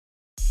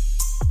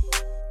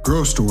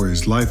Grow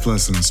stories, life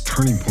lessons,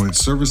 turning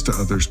points, service to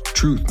others,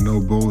 truth, no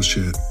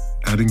bullshit.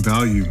 Adding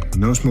value,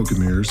 no smoke and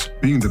mirrors,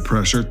 being the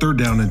pressure, third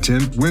down and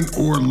 10, win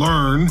or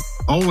learn,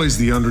 always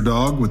the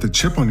underdog with a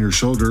chip on your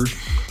shoulder.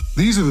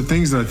 These are the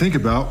things that I think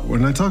about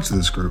when I talk to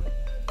this group.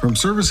 From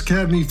Service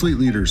Academy fleet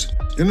leaders,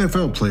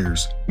 NFL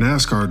players,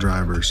 NASCAR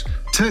drivers,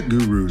 tech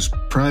gurus,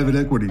 private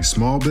equity,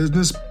 small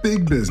business,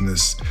 big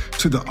business,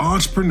 to the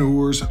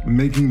entrepreneurs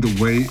making the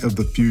way of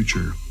the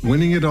future,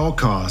 winning at all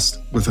costs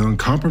with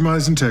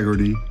uncompromised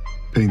integrity,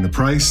 paying the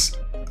price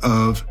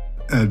of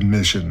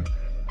admission.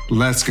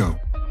 Let's go.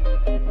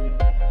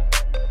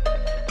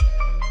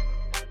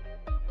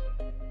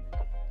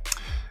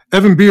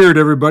 Evan Beard,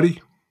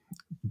 everybody.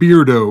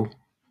 Beardo,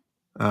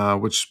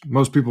 which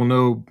most people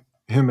know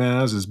him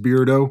as is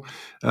Beardo.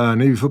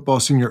 Navy football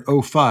senior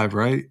 05,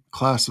 right?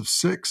 Class of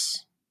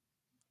 6.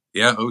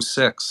 Yeah,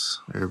 06.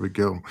 There we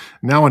go.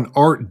 Now an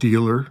art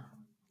dealer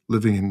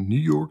living in New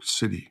York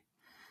City.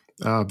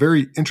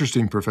 Very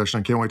interesting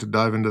profession. I can't wait to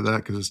dive into that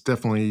because it's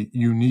definitely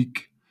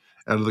unique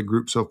out of the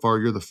group so far.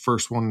 You're the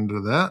first one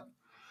into that.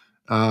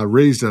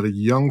 Raised out of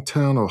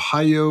Youngstown,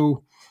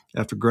 Ohio.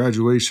 After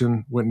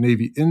graduation, went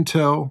Navy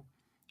Intel.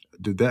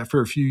 Did that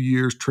for a few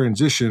years,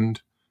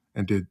 transitioned,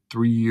 and did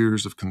 3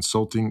 years of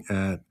consulting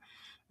at,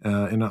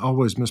 and I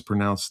always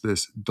mispronounce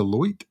this,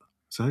 Deloitte?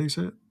 Is that how you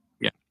say it?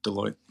 Yeah,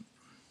 Deloitte.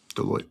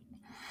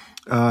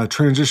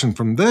 Transitioned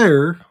from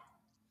there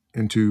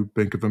into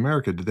Bank of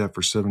America. Did that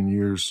for 7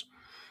 years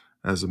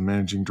as a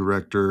managing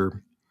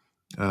director,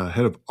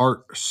 head of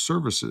art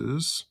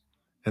services,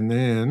 and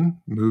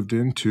then moved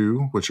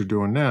into what you're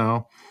doing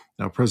now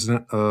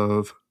president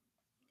of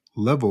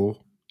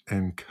Level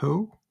and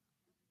Co.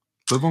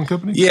 Level and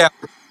Company? Yeah,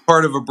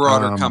 part of a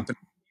broader company.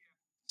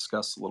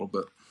 Discuss a little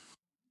bit.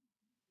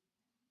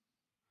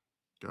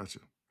 Gotcha.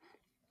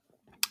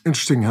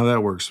 Interesting how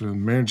that works.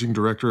 Managing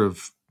director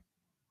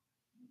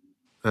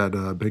at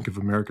Bank of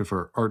America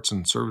for arts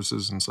and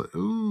services, and it's like,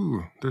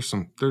 ooh, there's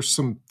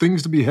some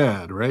things to be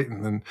had, right?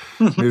 And then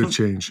made a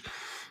change.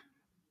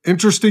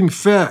 Interesting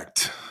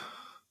fact: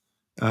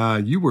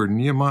 you were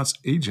Niamat's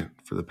agent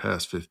for the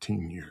past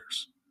 15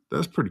 years.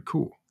 That's pretty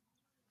cool.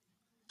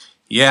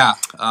 Yeah,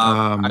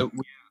 it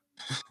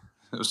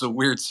was a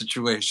weird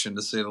situation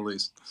to say the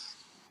least.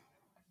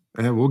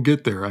 And we'll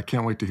get there. I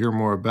can't wait to hear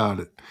more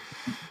about it.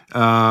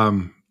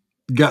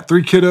 Got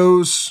 3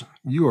 kiddos.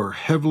 You are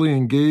heavily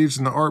engaged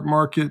in the art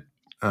market.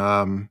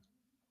 Watching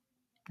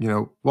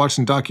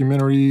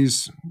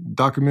documentaries,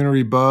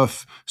 documentary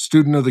buff,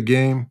 student of the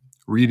game,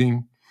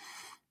 reading,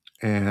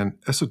 and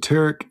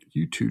esoteric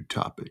YouTube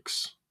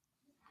topics.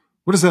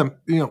 What is that?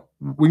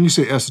 When you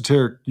say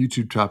esoteric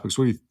YouTube topics,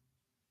 what do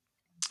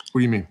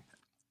you mean?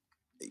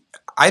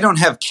 I don't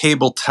have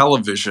cable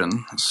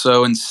television,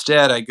 so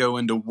instead I go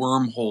into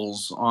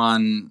wormholes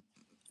on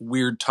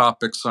weird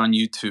topics on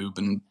YouTube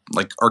and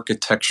like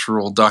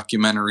architectural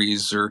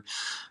documentaries or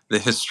the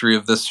history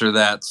of this or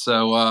that.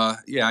 So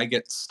I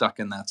get stuck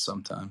in that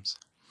sometimes.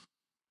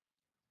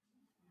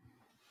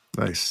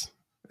 Nice.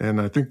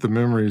 And I think the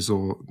memories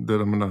that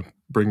I'm going to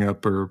bring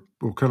up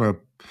will kind of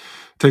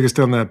take us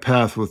down that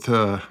path with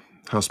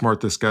how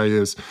smart this guy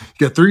is.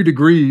 You got 3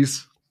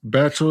 degrees,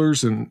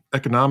 bachelor's in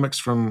economics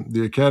from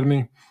the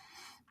academy,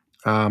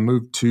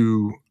 moved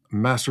to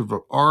Master of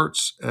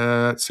Arts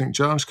at St.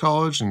 John's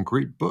College and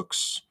great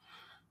books.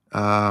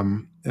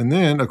 And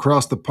then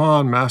across the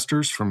pond,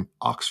 master's from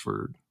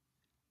Oxford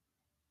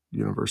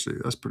University.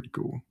 That's pretty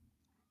cool.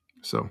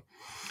 So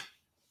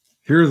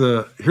here are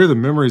the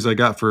memories I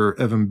got for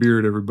Evan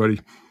Beard, everybody.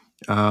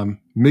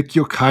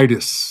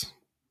 Mikyokitis,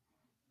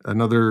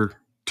 another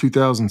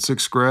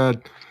 2006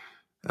 grad,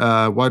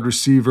 wide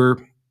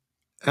receiver.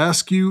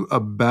 Ask you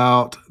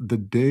about the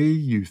day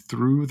you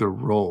threw the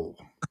roll.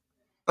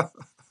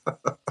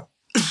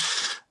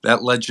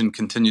 That legend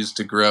continues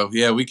to grow.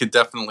 Yeah, we could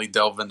definitely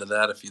delve into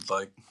that if you'd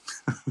like.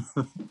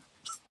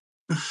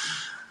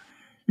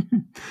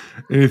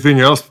 Anything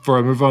else before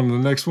I move on to the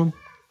next one?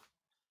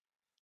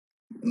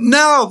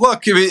 No,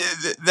 look, I mean,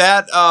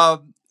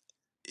 that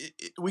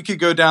we could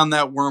go down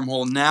that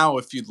wormhole now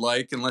if you'd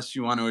like, unless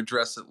you want to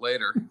address it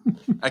later.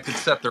 I could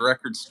set the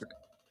record straight.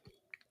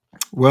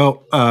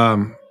 Well,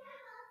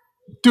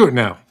 do it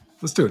now.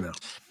 Let's do it now.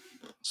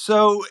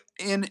 So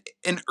in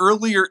an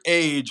earlier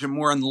age, a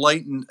more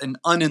enlightened and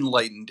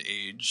unenlightened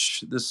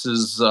age, this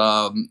is,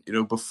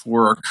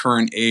 before our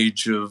current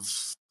age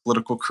of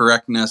political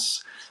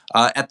correctness,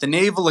 at the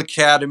Naval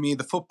Academy,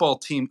 the football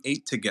team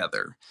ate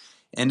together.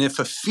 And if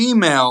a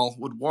female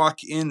would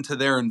walk into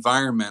their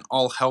environment,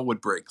 all hell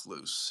would break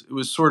loose. It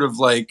was sort of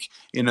like,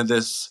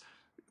 this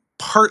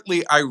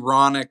partly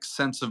ironic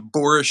sense of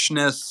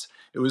boorishness.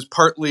 It was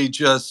partly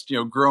just,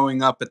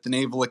 growing up at the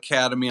Naval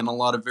Academy and a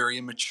lot of very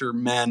immature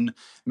men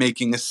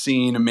making a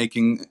scene and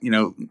making,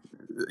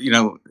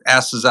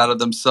 asses out of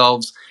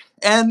themselves.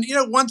 And,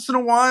 once in a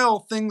while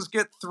things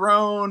get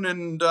thrown.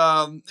 And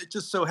it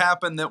just so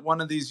happened that one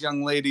of these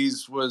young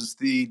ladies was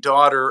the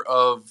daughter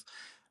of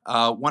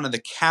one of the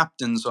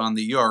captains on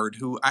the yard,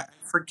 who I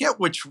forget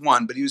which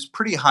one, but he was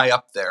pretty high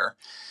up there.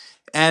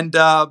 And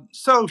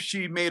so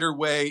she made her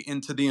way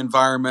into the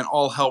environment.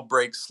 All hell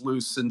breaks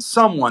loose, and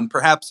someone,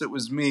 perhaps it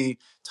was me,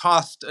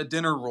 tossed a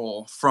dinner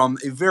roll from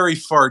a very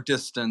far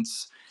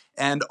distance.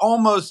 And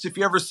almost, if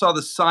you ever saw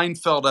the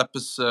Seinfeld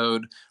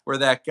episode where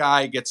that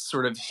guy gets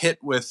sort of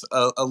hit with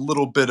a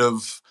little bit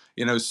of,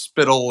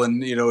 spittle,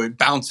 and, it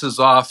bounces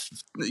off,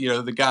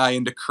 the guy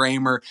into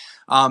Kramer.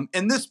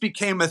 And this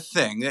became a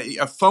thing.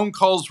 Phone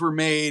calls were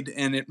made,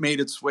 and it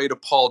made its way to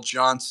Paul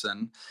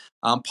Johnson.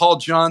 Paul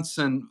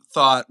Johnson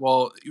thought,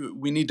 well,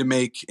 we need to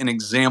make an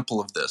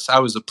example of this. I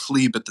was a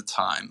plebe at the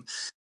time.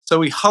 So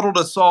he huddled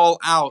us all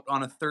out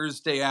on a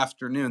Thursday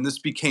afternoon. This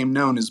became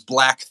known as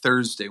Black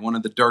Thursday, one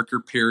of the darker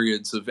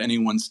periods of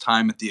anyone's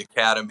time at the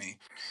academy,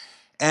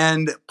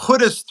 and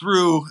put us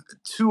through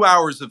 2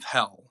 hours of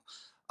hell.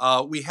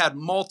 We had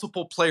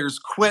multiple players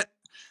quit.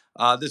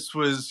 This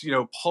was,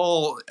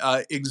 Paul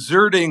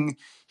exerting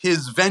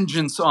his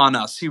vengeance on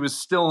us. He was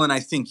still in,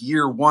 I think,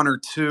 year 1 or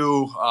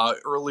 2.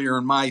 Earlier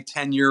in my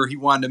tenure, he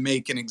wanted to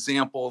make an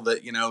example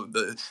that,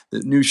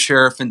 the new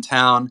sheriff in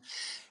town.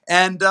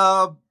 And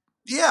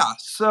yeah,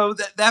 so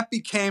that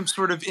became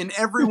sort of in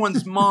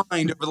everyone's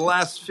mind over the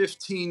last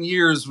 15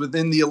 years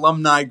within the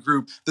alumni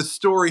group. The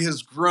story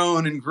has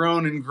grown and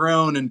grown and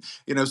grown, and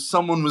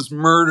someone was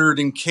murdered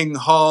in King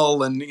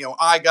Hall, and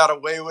I got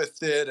away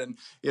with it, and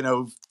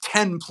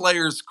 10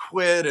 players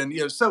quit, and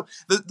so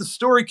the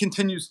story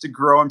continues to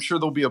grow. I'm sure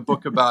there'll be a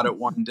book about it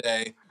one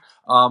day.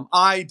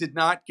 I did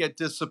not get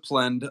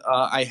disciplined.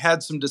 I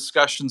had some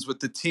discussions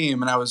with the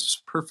team, and I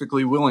was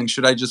perfectly willing.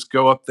 Should I just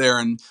go up there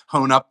and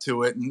hone up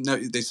to it? And no,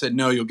 they said,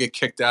 no, you'll get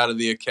kicked out of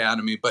the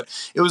academy. But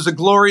it was a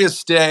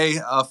glorious day,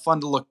 fun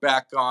to look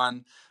back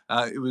on.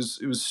 It was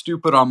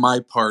stupid on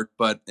my part,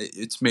 but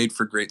it's made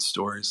for great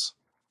stories.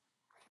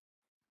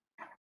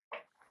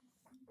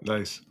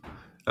 Nice.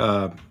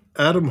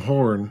 Adam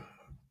Horn.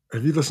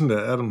 Have you listened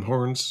to Adam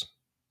Horn's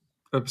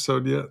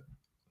episode yet?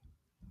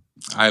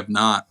 I have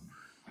not.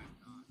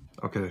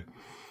 Okay.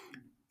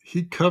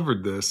 He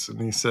covered this,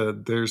 and he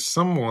said there's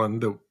someone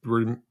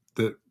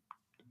that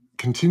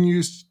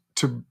continues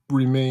to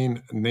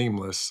remain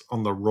nameless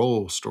on the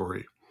Roll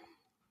story.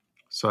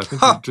 So I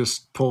think you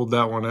just pulled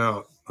that one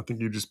out. I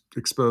think you just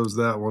exposed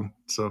that one.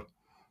 So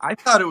I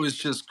thought it was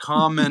just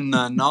common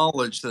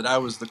knowledge that I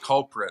was the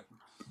culprit.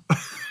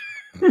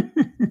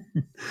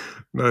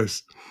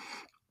 Nice.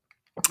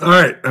 All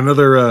right.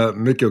 Another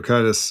Mick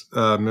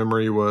Yokitis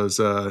memory was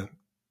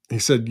he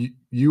said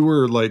you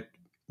were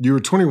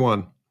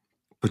 21,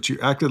 but you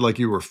acted like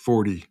you were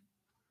 40.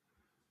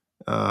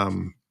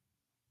 That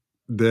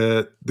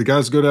the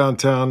guys go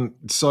downtown,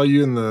 saw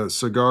you in the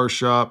cigar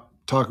shop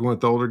talking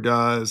with the older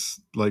guys,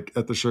 like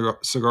at the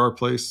cigar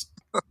place,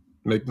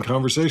 making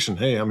conversation.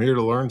 Hey, I'm here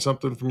to learn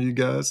something from you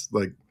guys.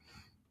 Like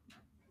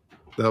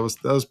that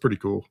was pretty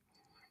cool.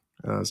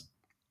 It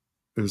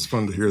was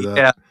fun to hear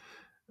that.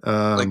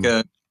 Like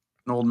an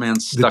old man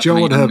stuck. That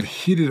y'all would have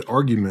heated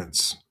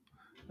arguments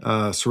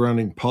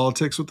surrounding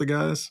politics with the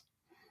guys.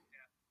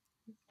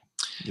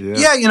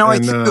 Yeah, I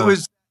think it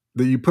was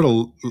that you put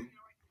a.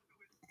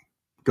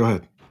 Go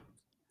ahead.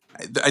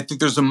 I think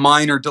there's a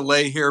minor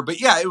delay here, but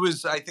yeah, it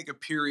was, I think, a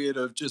period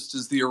of just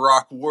as the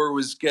Iraq War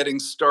was getting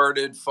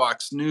started,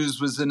 Fox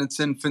News was in its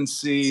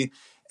infancy,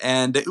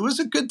 and it was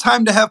a good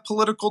time to have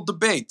political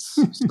debates.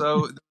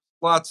 So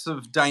lots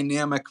of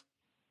dynamic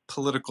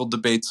political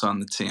debates on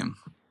the team.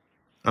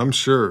 I'm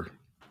sure.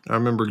 I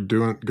remember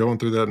going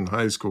through that in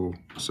high school,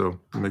 so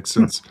it makes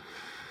sense.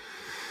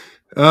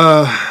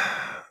 That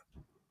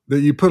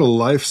you put a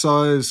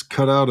life-size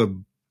cutout of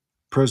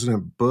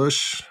President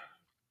Bush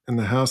in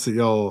the house that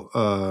y'all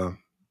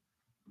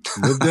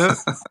lived at,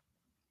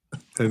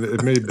 and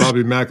it made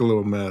Bobby Mack a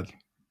little mad.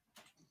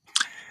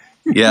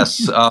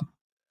 Yes.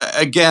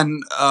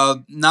 Again,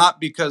 not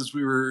because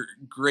we were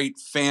great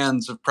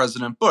fans of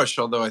President Bush,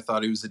 although I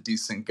thought he was a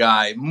decent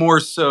guy.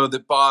 More so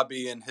that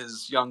Bobby and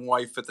his young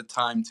wife at the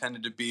time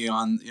tended to be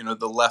on,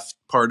 the left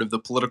part of the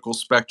political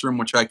spectrum,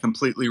 which I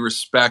completely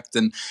respect.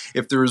 And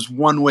if there was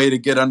one way to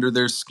get under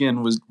their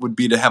skin would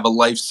be to have a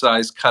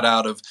life-size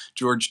cutout of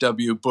George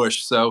W.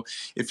 Bush. So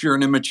if you're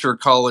an immature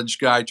college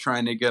guy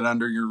trying to get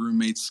under your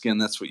roommate's skin,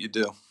 that's what you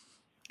do.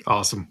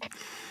 Awesome.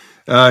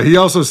 He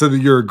also said that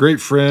you're a great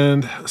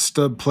friend, a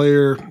stud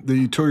player, that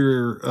you tore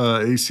your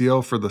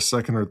ACL for the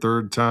second or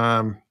third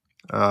time,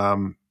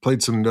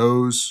 played some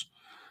nose,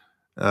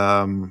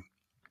 that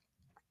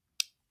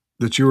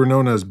you were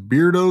known as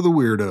Beardo the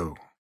Weirdo.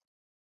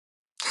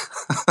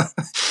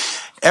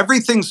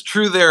 Everything's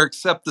true there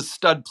except the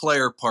stud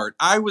player part.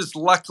 I was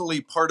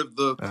luckily part of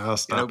the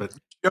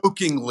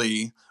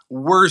jokingly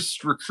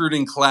worst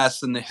recruiting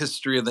class in the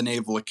history of the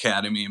Naval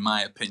Academy, in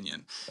my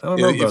opinion. I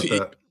don't know about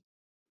that.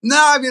 No,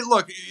 I mean,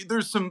 look,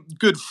 there's some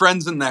good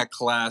friends in that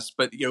class,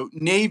 but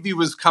Navy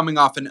was coming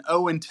off an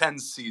 0-10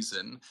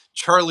 season.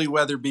 Charlie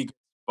Weatherby gets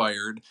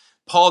fired.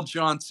 Paul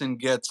Johnson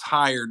gets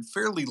hired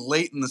fairly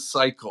late in the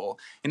cycle,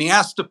 and he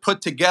has to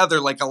put together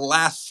like a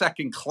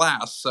last-second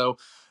class. So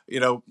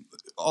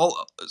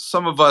all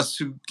some of us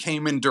who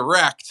came in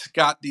direct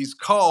got these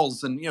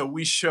calls, and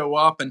we show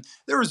up, and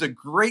there was a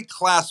great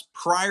class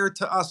prior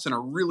to us and a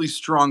really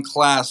strong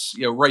class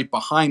right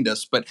behind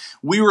us, but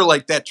we were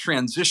like that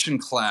transition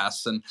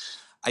class. And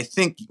I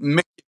think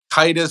Mick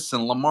Titus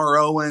and Lamar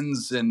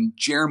Owens and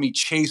Jeremy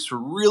Chase were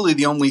really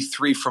the only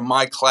three from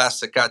my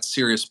class that got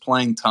serious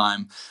playing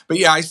time. But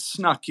yeah, I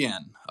snuck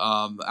in.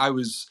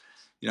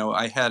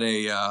 I had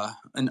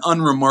an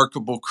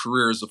unremarkable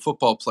career as a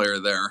football player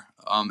there,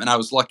 and I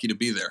was lucky to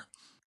be there.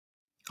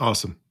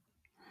 Awesome.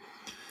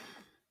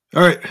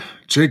 All right,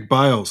 Jake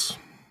Biles.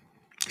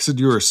 He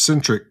said you were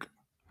eccentric,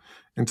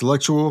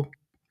 intellectual,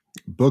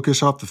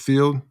 bookish off the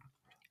field,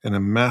 and a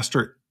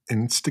master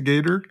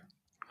instigator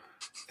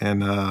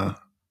and a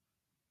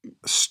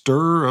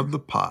stirrer of the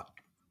pot.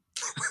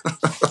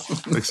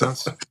 Makes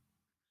sense?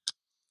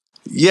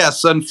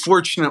 Yes,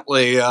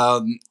 unfortunately.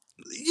 Look,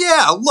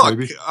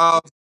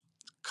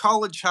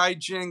 college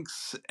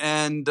hijinks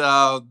and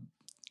all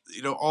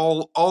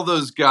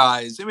those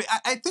guys. I mean,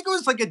 I think it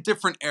was like a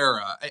different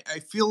era. I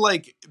feel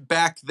like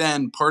back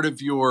then, part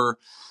of your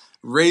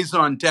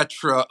raison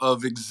d'etre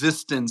of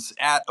existence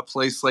at a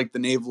place like the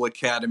Naval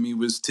Academy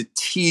was to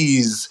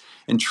tease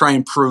and try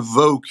and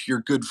provoke your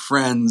good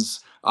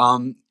friends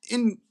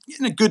in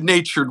a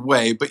good-natured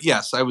way. But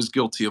yes, I was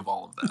guilty of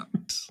all of that.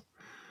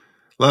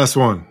 Last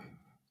one,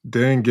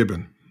 Dan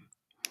Gibbon.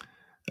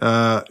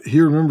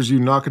 He remembers you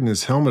knocking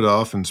his helmet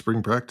off in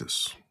spring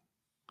practice.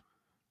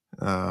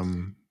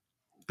 Y'all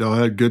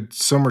had good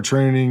summer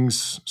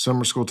trainings,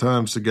 summer school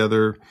times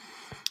together.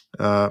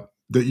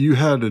 That you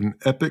had an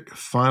epic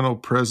final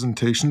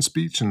presentation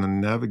speech in the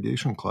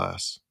navigation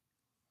class.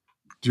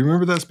 Do you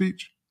remember that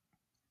speech?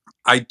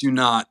 I do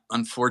not,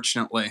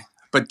 unfortunately.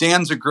 But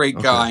Dan's a great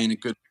guy and a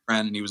good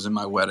friend, and he was in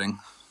my wedding.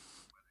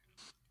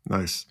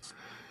 Nice.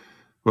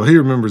 Well, he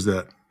remembers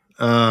that.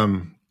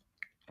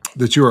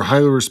 That you are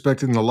highly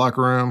respected in the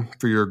locker room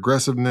for your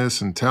aggressiveness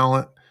and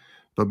talent,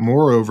 but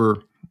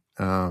moreover,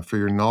 for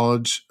your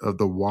knowledge of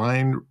the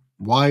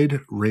wide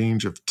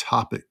range of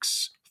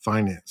topics: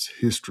 finance,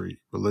 history,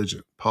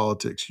 religion,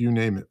 politics, you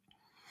name it.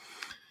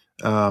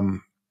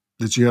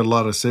 That you had a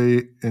lot of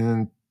say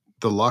in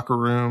the locker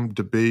room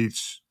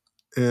debates,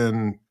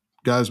 and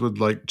guys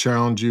would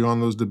challenge you on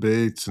those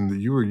debates, and that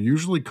you were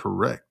usually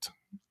correct.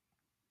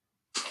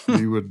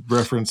 You would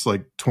reference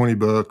 20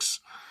 books.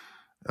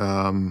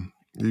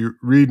 You're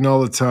reading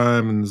all the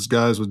time, and those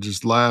guys would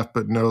just laugh,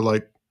 but know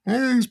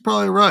he's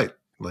probably right.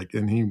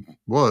 And he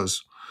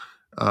was.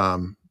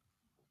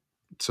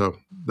 So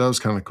that was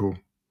kind of cool.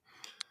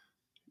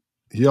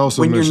 He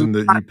also mentioned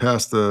that you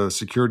passed the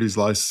securities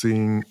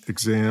licensing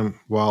exam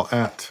while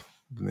at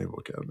the Naval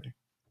Academy.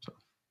 So.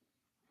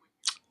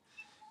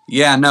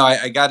 Yeah, no,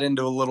 I got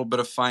into a little bit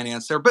of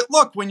finance there. But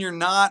look, when you're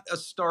not a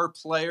star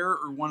player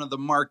or one of the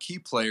marquee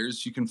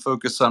players, you can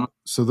focus on.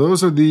 So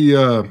those are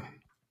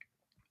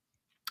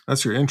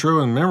that's your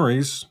intro and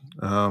memories.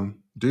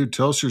 Dude,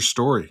 tell us your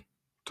story.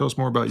 Tell us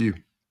more about you.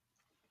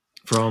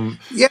 From,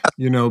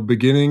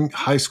 beginning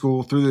high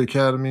school through the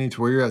academy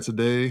to where you're at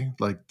today,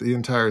 the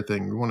entire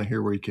thing. We want to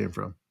hear where you came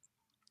from.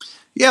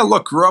 Yeah,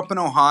 look, grew up in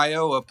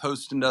Ohio, a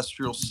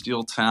post-industrial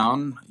steel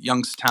town,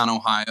 Youngstown,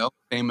 Ohio,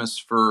 famous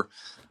for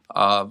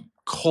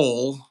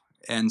coal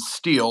and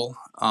steel,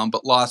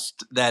 but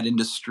lost that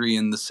industry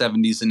in the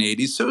 70s and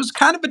 80s. So it was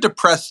kind of a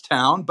depressed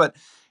town, but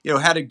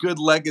had a good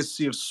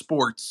legacy of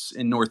sports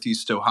in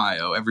Northeast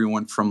Ohio.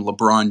 Everyone from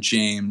LeBron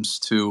James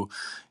to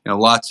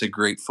lots of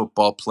great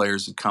football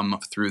players had come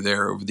up through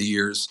there over the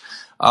years.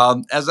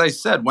 As I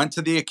said, went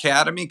to the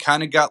academy,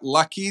 kind of got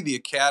lucky. The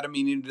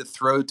academy needed to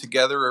throw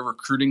together a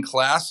recruiting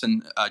class,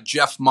 and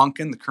Jeff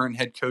Monken, the current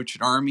head coach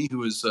at Army, who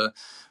was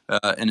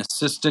an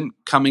assistant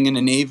coming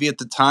into Navy at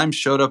the time,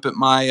 showed up at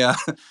my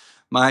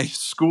my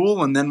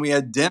school, and then we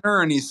had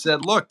dinner, and he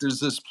said, look, there's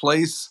this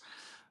place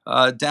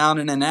down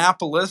in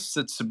Annapolis.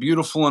 It's a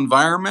beautiful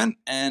environment,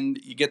 and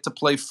you get to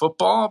play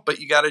football, but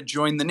you got to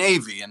join the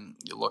Navy. And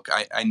look,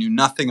 I knew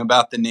nothing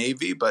about the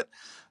Navy, but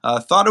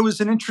thought it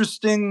was an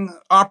interesting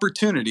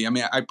opportunity. I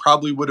mean, I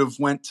probably would have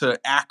went to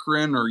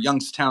Akron or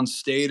Youngstown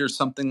State or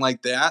something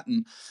like that,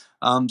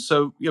 and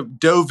so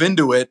dove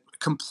into it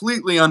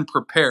completely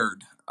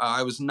unprepared.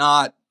 I was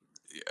not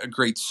a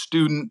great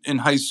student in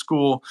high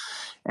school,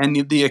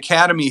 and the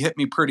academy hit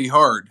me pretty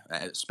hard,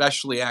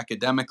 especially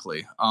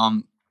academically.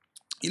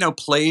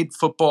 Played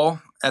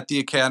football at the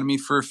academy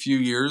for a few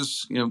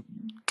years,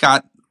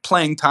 got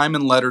playing time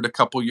and lettered a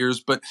couple years,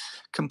 but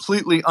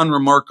completely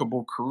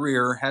unremarkable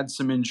career, had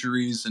some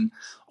injuries, and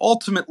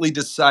ultimately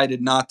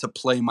decided not to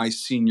play my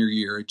senior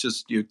year. It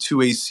just, 2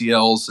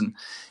 ACLs.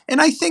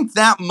 And I think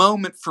that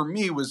moment for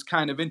me was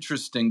kind of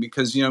interesting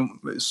because,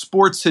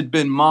 sports had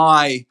been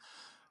my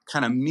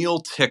kind of meal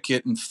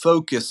ticket and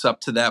focus up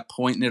to that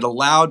point, and it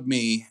allowed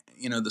me,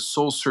 the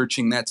soul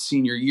searching that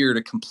senior year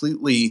to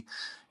completely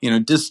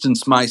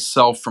distance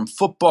myself from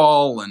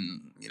football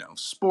and,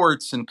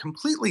 sports and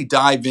completely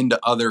dive into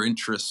other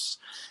interests,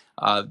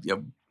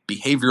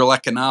 behavioral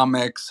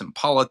economics and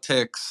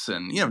politics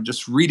and,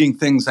 just reading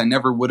things I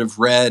never would have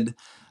read.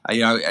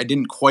 I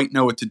didn't quite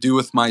know what to do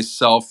with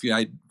myself.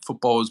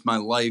 Football was my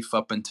life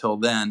up until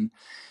then.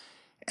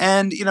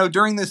 And,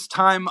 during this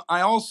time,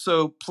 I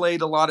also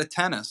played a lot of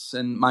tennis.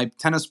 And my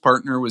tennis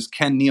partner was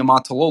Ken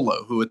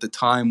Niumatalolo, who at the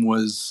time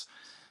was,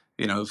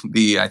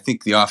 I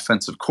think the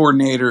offensive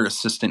coordinator,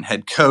 assistant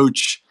head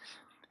coach.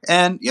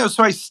 And,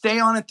 so I stay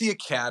on at the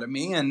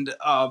academy and,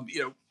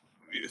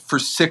 for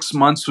 6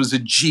 months was a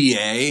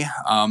GA,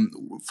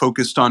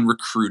 focused on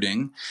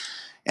recruiting.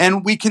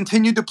 And we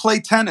continued to play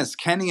tennis,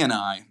 Kenny and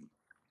I.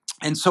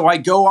 And so I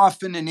go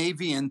off into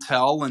Navy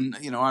Intel and,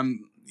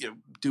 I'm,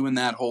 doing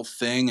that whole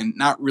thing and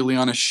not really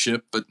on a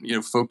ship, but,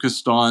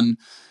 focused on,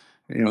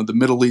 the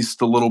Middle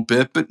East a little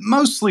bit, but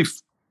mostly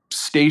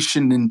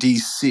stationed in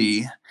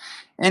DC.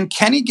 And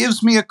Kenny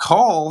gives me a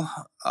call,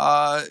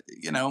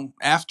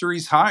 after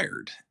he's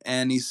hired.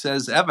 And he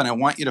says, Evan, I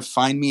want you to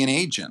find me an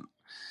agent.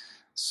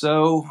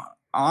 So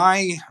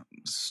I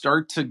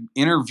start to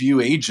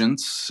interview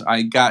agents.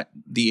 I got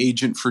the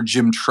agent for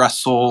Jim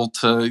Tressel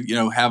to,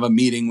 have a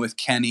meeting with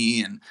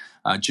Kenny. And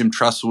Jim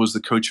Tressel was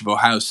the coach of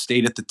Ohio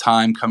State at the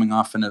time, coming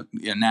off in a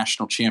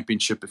national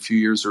championship a few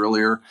years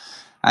earlier.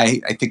 I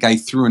think I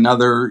threw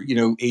another,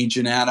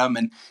 agent at him,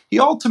 and he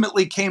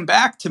ultimately came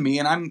back to me.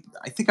 And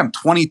I think I'm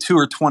 22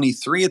 or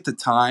 23 at the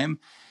time.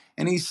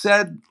 And he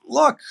said,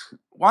 look,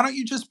 why don't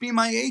you just be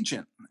my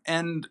agent?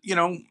 And,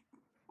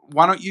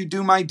 why don't you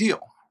do my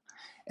deal?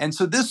 And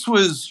so this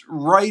was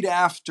right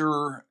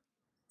after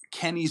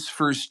Kenny's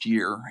first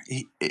year.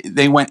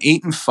 They went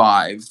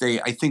 8-5.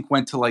 They, I think,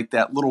 went to like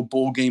that little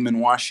bowl game in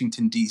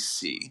Washington,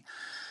 D.C.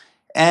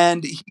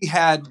 And he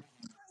had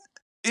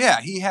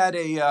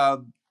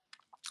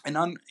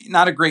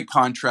not a great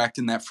contract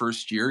in that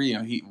first year.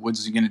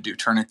 What's he going to do?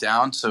 Turn it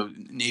down? So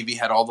Navy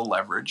had all the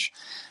leverage.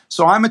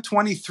 So I'm a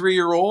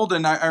 23-year-old,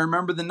 and I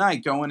remember the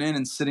night going in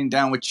and sitting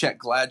down with Chet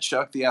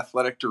Gladchuk, the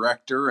athletic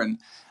director, and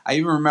I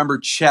even remember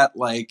Chet,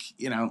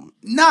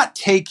 not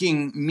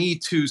taking me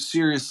too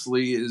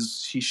seriously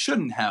as he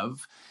shouldn't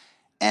have.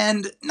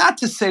 And not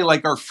to say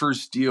like our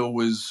first deal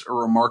was a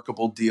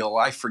remarkable deal.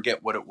 I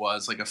forget what it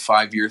was, like a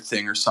 5-year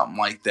thing or something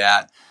like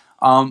that.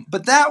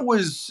 But that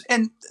was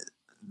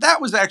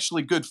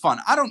actually good fun.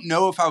 I don't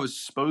know if I was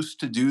supposed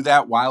to do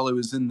that while I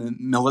was in the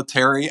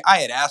military. I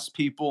had asked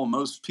people, and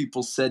most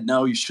people said,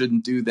 no, you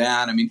shouldn't do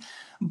that.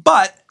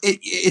 But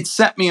it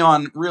set me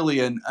on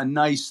really a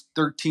nice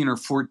 13 or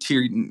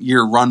 14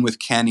 year run with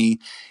Kenny.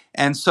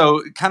 And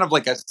so kind of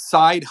like a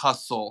side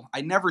hustle.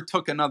 I never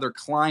took another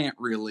client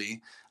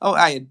really. Oh,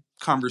 I had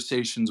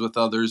conversations with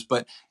others,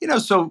 but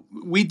so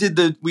we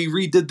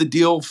redid the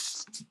deal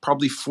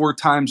probably 4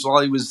 times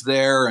while he was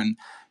there. And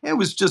it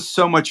was just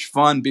so much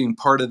fun being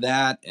part of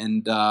that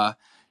and,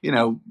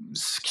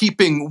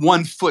 keeping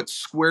one foot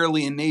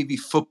squarely in Navy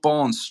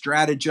football and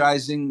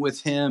strategizing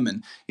with him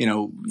and,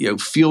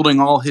 fielding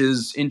all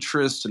his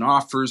interests and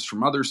offers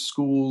from other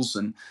schools.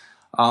 And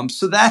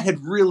so that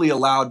had really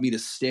allowed me to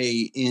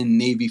stay in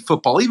Navy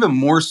football, even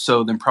more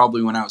so than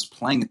probably when I was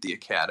playing at the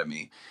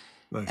academy.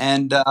 Nice.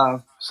 And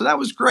so that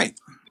was great.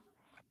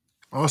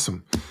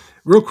 Awesome.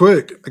 Real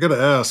quick, I got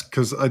to ask,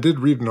 because I did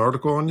read an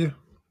article on you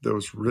that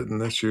was written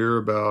this year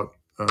about,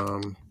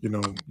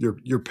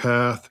 your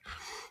path.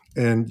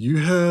 And you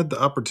had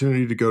the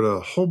opportunity to go to a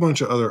whole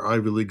bunch of other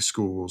Ivy League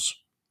schools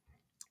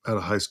out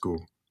of high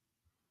school.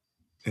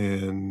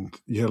 And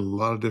you had a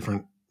lot of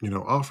different,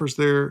 offers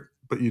there,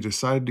 but you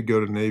decided to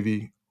go to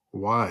Navy.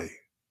 Why?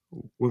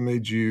 What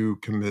made you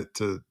commit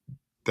to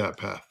that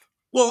path?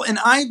 Well, an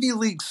Ivy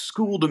League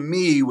school to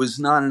me was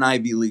not an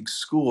Ivy League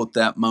school at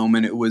that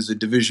moment. It was a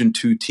Division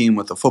II team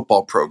with a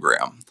football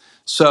program.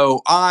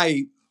 So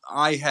I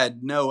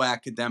had no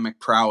academic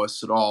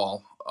prowess at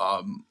all.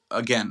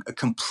 Again, a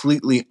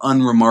completely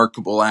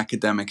unremarkable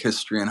academic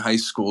history in high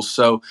school.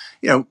 So,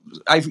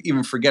 I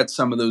even forget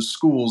some of those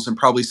schools and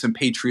probably some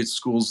Patriot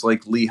schools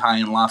like Lehigh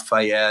and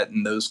Lafayette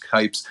and those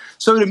types.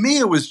 So to me,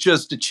 it was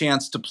just a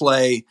chance to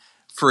play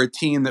for a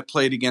team that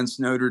played against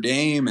Notre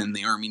Dame and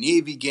the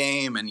Army-Navy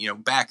game. And,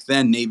 back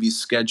then Navy's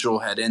schedule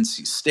had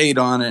NC State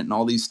on it and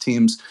all these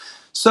teams.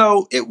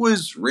 So it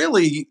was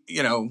really,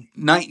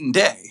 night and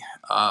day.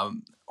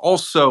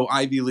 Also,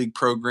 Ivy League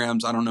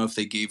programs, I don't know if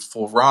they gave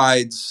full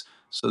rides,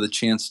 so the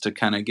chance to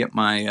kind of get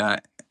my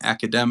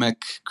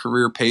academic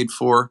career paid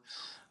for.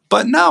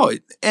 But no,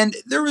 and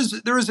there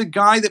was a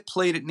guy that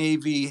played at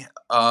Navy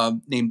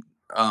named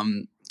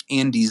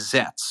Andy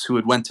Zetz, who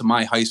had went to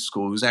my high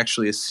school. He was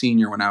actually a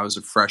senior when I was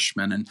a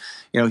freshman. And,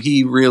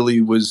 he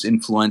really was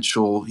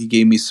influential. He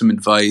gave me some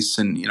advice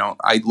and,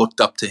 I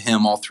looked up to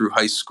him all through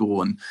high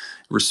school and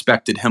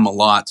respected him a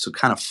lot. So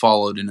kind of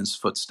followed in his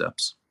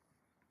footsteps.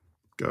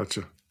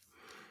 Gotcha.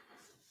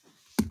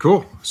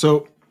 Cool.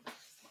 So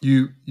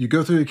you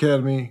go through the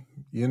academy,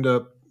 you end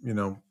up,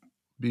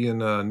 being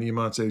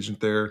Niemann's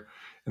agent there,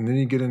 and then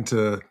you get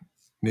into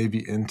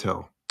Navy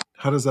Intel.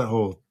 How does that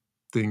whole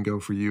thing go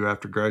for you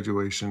after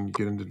graduation? You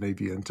get into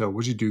Navy Intel.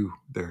 What'd you do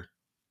there?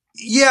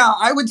 Yeah,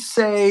 I would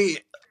say,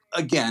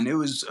 again, it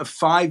was a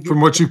 5-year.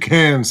 From what you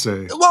can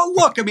say. Well,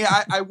 look,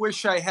 I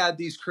wish I had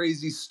these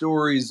crazy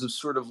stories of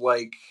sort of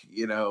like,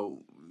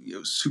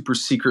 super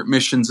secret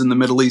missions in the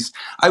Middle East.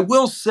 I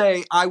will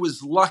say I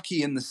was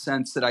lucky in the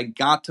sense that I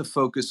got to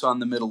focus on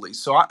the Middle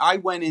East. So I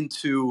went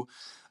into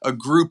a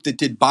group that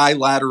did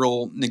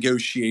bilateral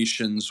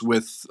negotiations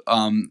with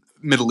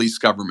Middle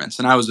East governments.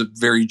 And I was a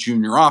very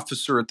junior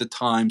officer at the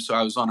time, so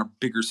I was on a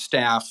bigger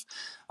staff.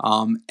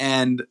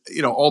 And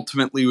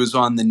ultimately was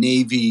on the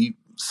Navy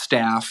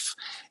staff,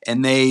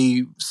 and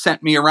they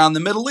sent me around the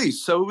Middle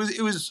East. So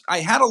I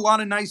had a lot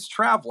of nice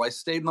travel. I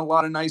stayed in a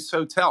lot of nice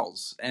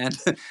hotels, and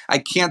I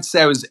can't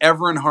say I was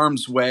ever in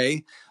harm's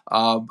way.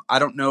 I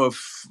don't know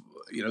if,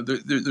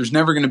 there's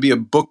never going to be a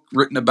book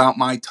written about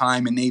my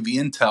time in Navy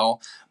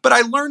Intel, but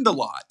I learned a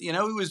lot.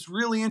 It was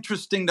really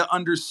interesting to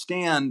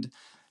understand,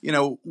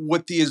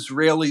 what the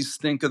Israelis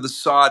think of the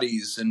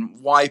Saudis, and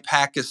why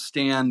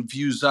Pakistan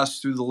views us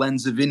through the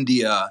lens of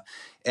India,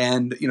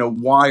 and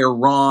why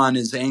Iran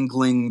is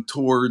angling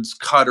towards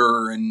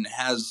Qatar and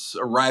has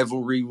a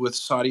rivalry with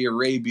Saudi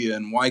Arabia,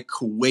 and why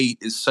Kuwait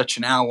is such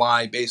an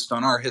ally based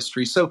on our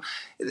history. So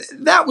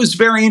that was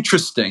very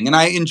interesting, and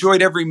I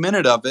enjoyed every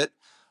minute of it.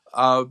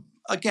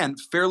 Again,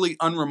 fairly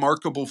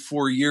unremarkable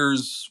 4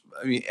 years.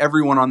 I mean,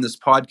 everyone on this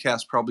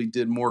podcast probably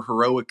did more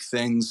heroic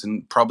things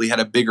and probably had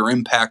a bigger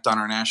impact on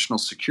our national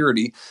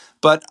security,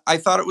 but I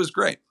thought it was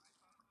great.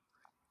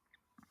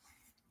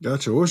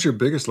 Gotcha. What was your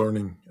biggest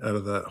learning out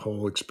of that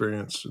whole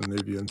experience in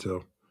Navy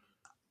Intel?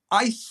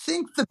 I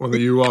think one that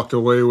you walked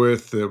away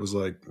with, it was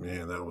like,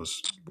 man, that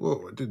was,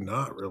 whoa, I did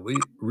not really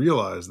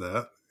realize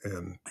that.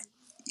 And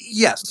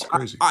yes, it's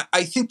crazy.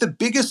 I think the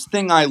biggest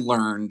thing I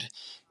learned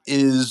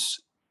is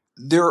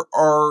there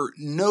are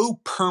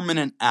no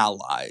permanent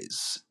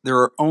allies. There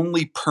are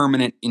only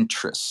permanent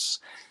interests.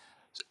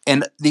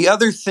 And the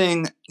other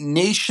thing,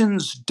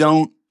 nations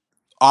don't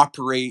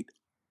operate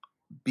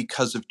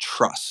because of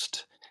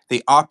trust.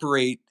 They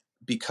operate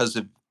because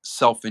of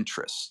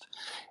self-interest.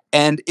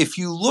 And if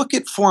you look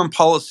at foreign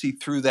policy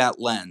through that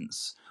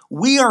lens,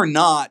 we are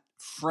not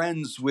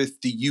friends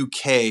with the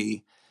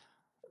UK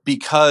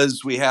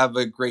because we have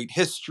a great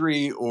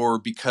history or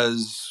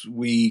because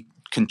we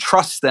can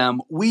trust them.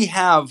 We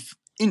have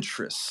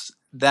interests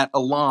that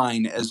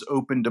align as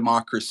open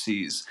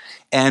democracies,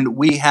 and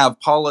we have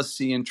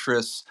policy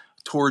interests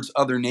towards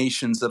other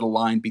nations that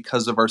align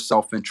because of our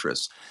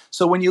self-interest.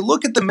 So when you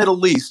look at the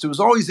Middle East, it was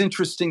always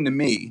interesting to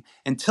me.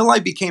 Until I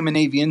became a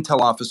Navy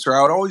Intel officer,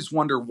 I would always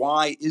wonder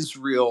why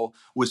Israel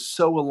was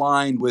so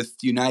aligned with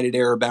the United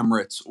Arab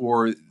Emirates,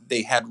 or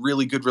they had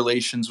really good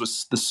relations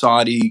with the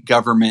Saudi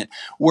government,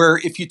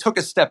 where if you took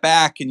a step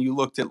back and you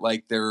looked at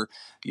like their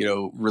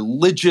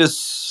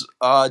religious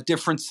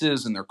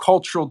differences and their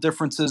cultural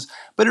differences,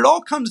 but it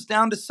all comes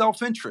down to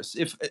self-interest.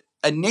 If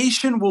a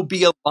nation will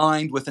be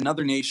aligned with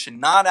another nation,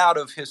 not out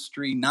of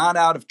history, not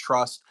out of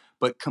trust,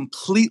 but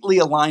completely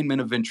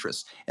alignment of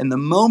interests. And the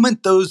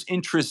moment those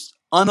interests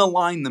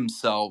unalign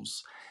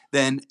themselves,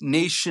 then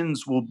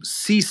nations will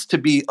cease to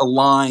be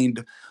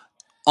aligned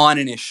on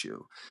an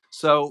issue.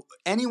 So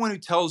anyone who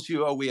tells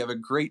you, oh, we have a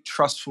great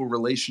trustful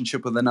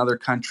relationship with another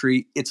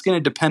country, it's going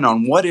to depend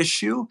on what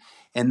issue,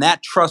 and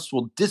that trust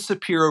will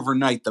disappear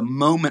overnight the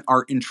moment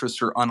our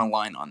interests are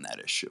unaligned on that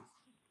issue.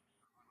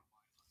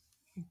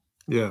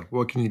 Yeah,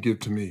 what can you give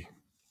to me?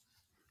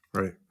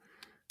 Right.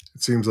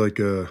 It seems like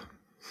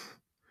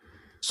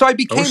so I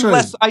became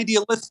less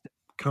idealistic.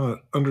 Kind of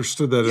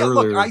understood that Yeah,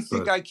 earlier. look, I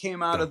think I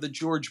came out of the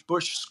George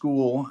Bush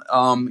school,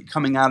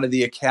 coming out of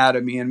the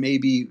academy, and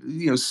maybe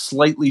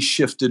slightly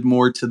shifted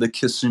more to the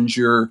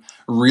Kissinger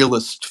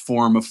realist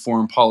form of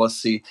foreign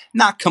policy.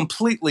 Not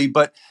completely,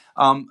 but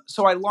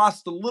so I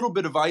lost a little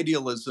bit of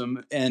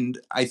idealism, and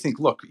I think,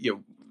 look,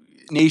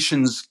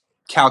 nations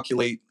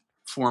calculate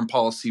foreign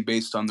policy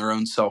based on their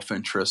own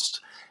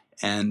self-interest,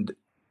 and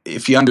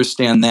if you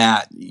understand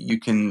that, you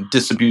can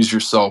disabuse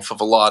yourself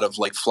of a lot of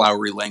like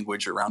flowery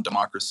language around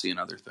democracy and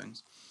other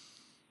things.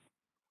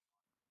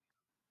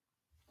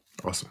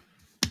 Awesome.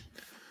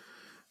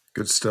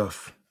 Good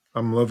stuff.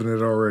 I'm loving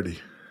it already.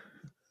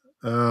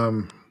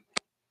 All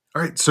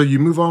right. So you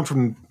move on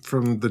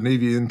from the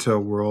Navy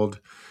Intel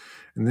world,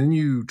 and then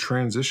you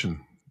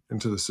transition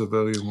into the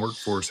civilian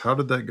workforce. How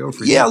did that go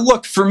for you? Yeah,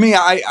 look, for me,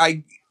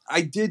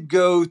 I did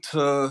go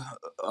to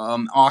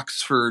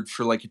Oxford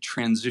for like a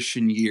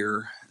transition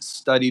year,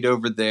 studied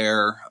over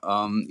there,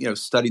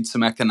 studied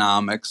some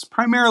economics,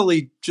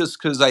 primarily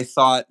just because I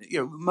thought,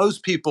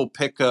 most people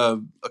pick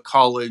a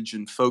college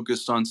and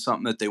focus on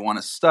something that they want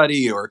to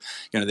study, or,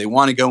 they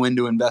want to go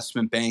into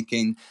investment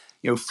banking.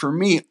 For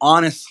me,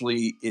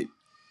 honestly,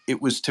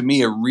 it was to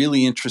me a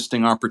really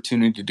interesting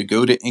opportunity to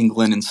go to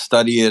England and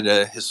study at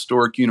a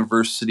historic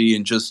university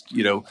and just,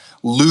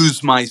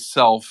 lose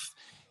myself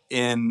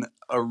in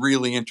a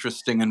really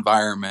interesting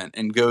environment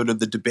and go to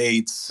the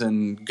debates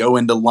and go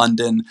into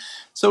London.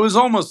 So it was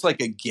almost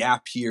like a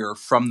gap year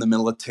from the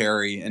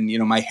military. And,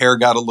 my hair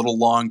got a little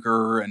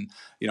longer, and,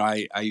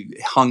 I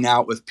hung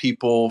out with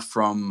people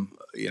from,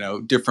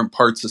 different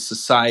parts of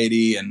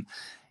society, and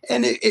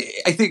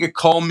I think it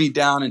calmed me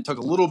down and took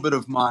a little bit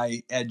of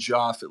my edge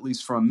off, at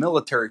least from a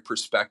military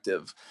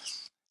perspective.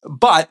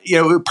 But,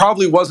 it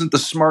probably wasn't the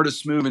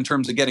smartest move in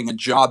terms of getting a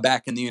job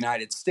back in the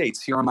United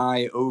States. Here am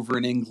I over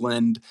in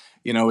England.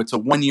 It's a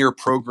 1-year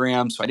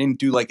program. So I didn't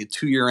do like a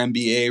 2-year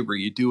MBA where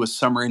you do a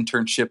summer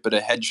internship at a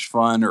hedge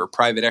fund or a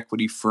private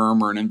equity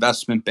firm or an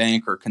investment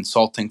bank or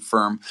consulting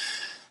firm.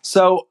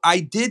 So I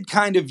did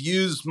kind of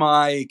use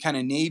my kind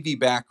of Navy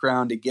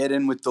background to get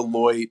in with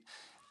Deloitte.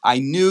 I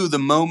knew the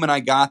moment I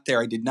got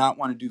there, I did not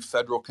want to do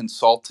federal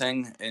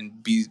consulting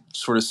and be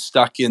sort of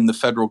stuck in the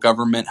federal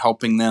government,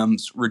 helping them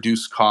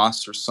reduce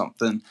costs or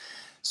something.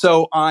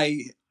 So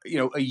I,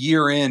 a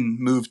year in,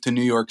 moved to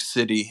New York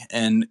City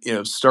and,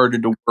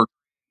 started to work.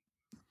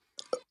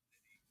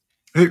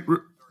 Hey,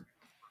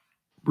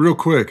 real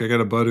quick, I got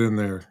to butt in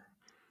there.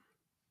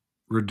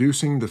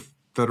 Reducing the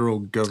federal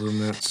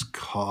government's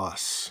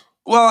costs.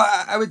 Well,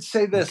 I would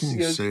say this. What can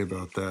you say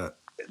about that?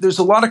 There's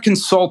a lot of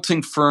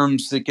consulting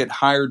firms that get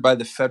hired by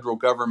the federal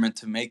government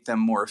to make them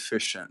more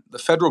efficient. The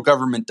federal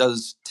government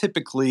does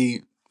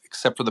typically,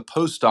 except for the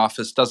post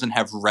office, doesn't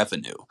have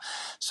revenue.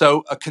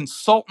 So a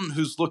consultant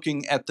who's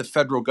looking at the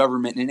federal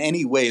government in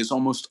any way is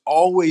almost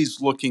always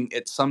looking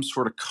at some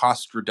sort of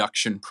cost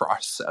reduction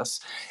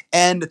process.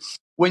 And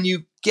when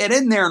you get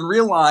in there and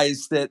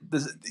realize that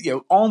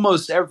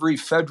almost every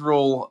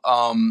federal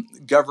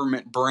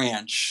government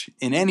branch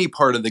in any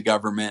part of the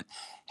government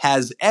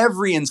has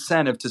every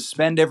incentive to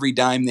spend every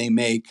dime they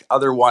make.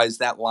 Otherwise,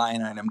 that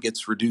line item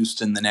gets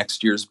reduced in the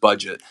next year's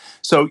budget.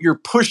 So you're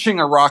pushing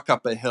a rock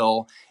up a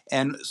hill.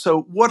 And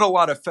so what a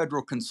lot of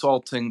federal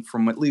consulting,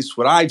 from at least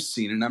what I've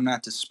seen, and I'm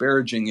not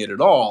disparaging it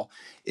at all,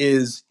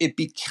 is it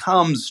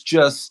becomes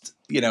just,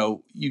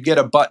 you get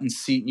a button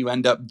seat and you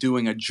end up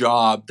doing a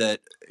job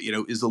that,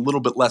 is a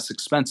little bit less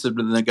expensive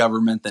than the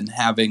government than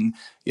having,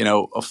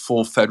 a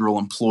full federal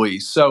employee.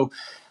 So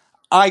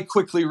I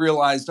quickly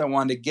realized I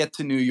wanted to get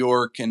to New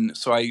York, and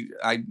so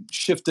I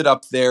shifted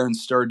up there and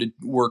started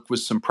to work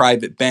with some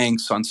private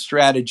banks on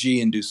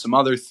strategy and do some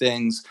other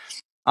things.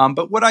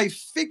 But what I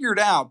figured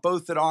out,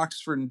 both at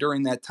Oxford and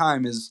during that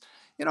time, is,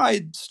 I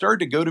had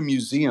started to go to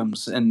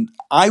museums, and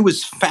I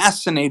was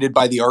fascinated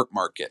by the art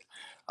market.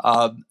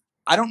 Uh,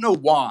 I don't know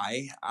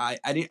why. I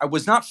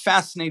was not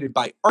fascinated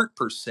by art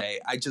per se.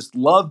 I just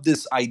loved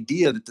this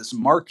idea that this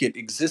market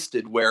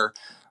existed where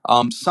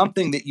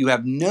something that you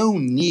have no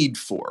need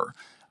for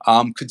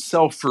could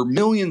sell for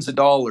millions of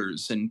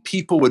dollars, and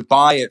people would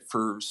buy it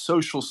for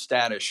social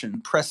status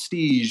and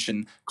prestige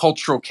and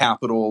cultural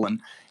capital.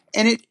 And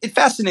it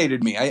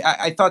fascinated me.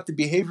 I thought the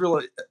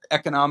behavioral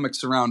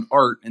economics around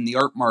art and the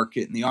art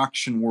market and the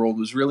auction world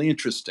was really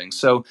interesting.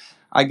 So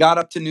I got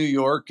up to New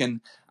York,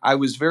 and I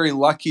was very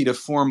lucky to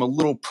form a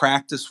little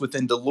practice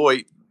within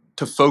Deloitte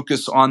to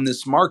focus on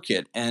this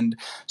market. And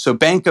so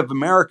Bank of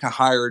America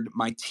hired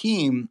my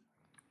team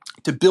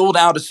to build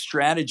out a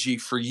strategy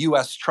for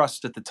U.S.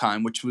 Trust at the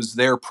time, which was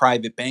their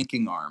private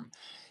banking arm.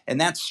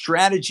 And that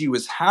strategy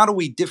was, how do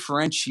we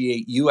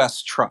differentiate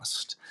U.S.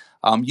 Trust?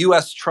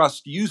 U.S.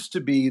 Trust used to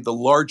be the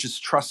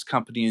largest trust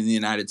company in the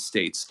United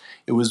States.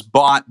 It was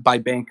bought by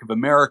Bank of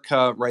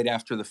America right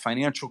after the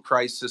financial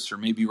crisis, or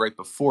maybe right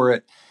before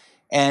it.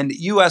 And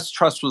U.S.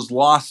 Trust was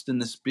lost in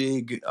this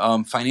big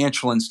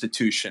financial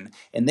institution,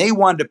 and they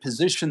wanted to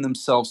position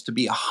themselves to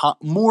be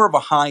more of a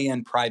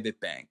high-end private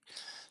bank.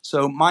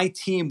 So my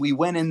team, we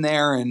went in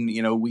there and,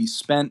 we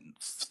spent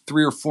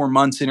 3 or 4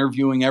 months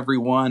interviewing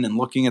everyone and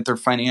looking at their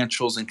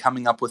financials and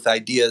coming up with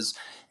ideas.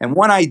 And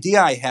one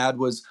idea I had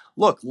was,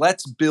 look,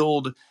 let's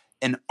build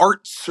an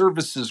art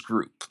services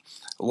group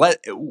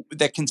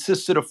that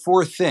consisted of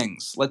 4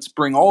 things. Let's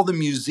bring all the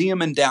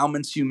museum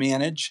endowments you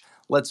manage.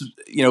 Let's,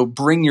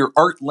 bring your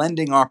art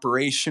lending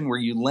operation where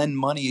you lend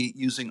money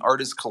using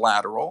art as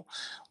collateral.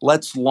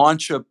 Let's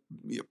launch a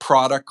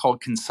product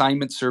called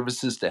consignment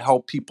services to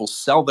help people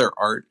sell their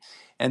art.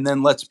 And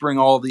then let's bring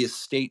all the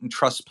estate and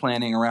trust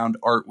planning around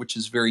art, which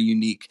is very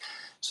unique.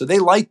 So they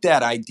liked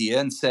that idea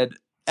and said,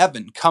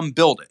 Evan, come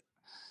build it.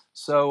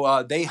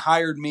 So they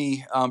hired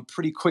me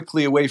pretty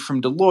quickly away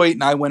from Deloitte,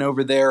 and I went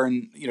over there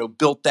and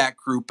built that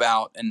group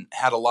out and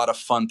had a lot of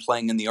fun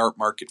playing in the art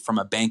market from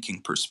a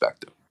banking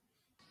perspective.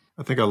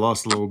 I think I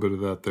lost a little bit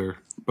of that there,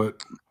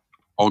 but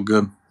all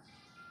good.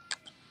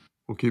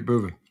 We'll keep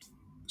moving.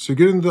 So you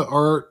get into the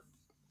art,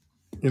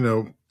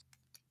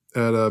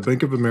 at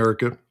Bank of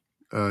America.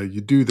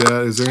 You do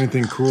that. Is there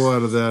anything cool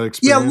out of that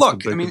experience? Yeah,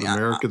 look, with Bank of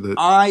America that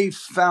I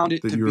found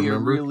it that to you be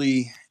remember? a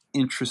really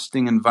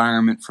interesting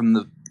environment from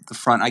the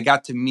front. I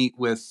got to meet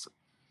with,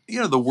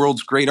 the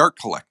world's great art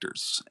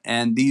collectors,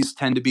 and these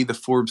tend to be the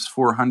Forbes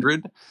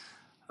 400.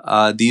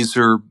 These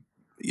are,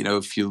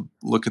 if you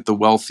look at the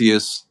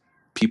wealthiest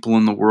people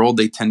in the world,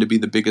 they tend to be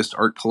the biggest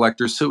art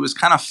collectors. So it was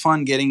kind of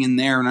fun getting in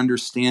there and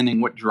understanding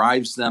what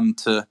drives them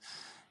to,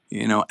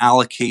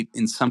 allocate,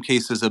 in some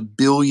cases, $1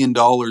 billion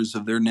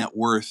of their net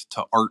worth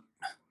to art,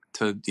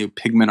 to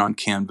pigment on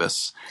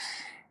canvas.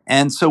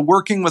 And so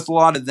working with a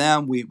lot of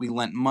them, we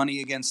lent money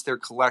against their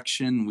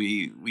collection.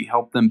 We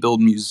helped them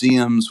build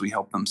museums. We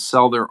helped them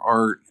sell their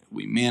art.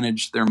 We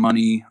managed their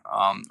money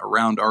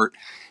around art.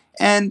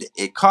 And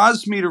it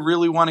caused me to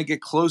really want to get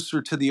closer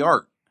to the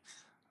art.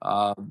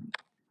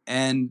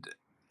 And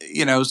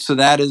so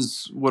that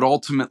is what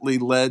ultimately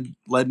led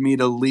me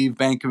to leave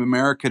Bank of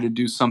America to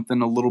do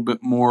something a little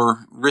bit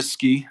more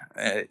risky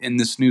in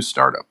this new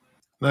startup.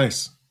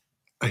 Nice.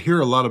 I hear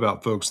a lot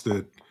about folks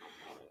that,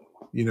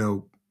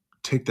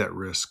 take that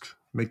risk,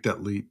 make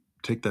that leap,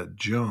 take that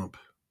jump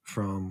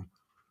from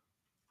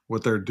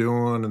what they're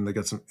doing, and they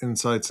got some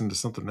insights into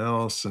something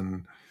else.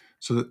 And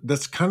so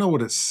that's kind of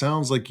what it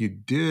sounds like you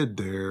did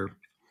there.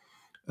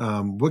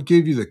 What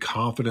gave you the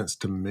confidence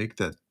to make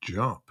that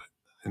jump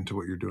into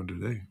what you're doing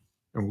today?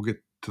 And we'll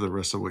get to the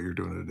rest of what you're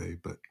doing today.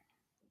 But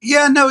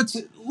Yeah, no,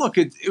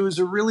 it was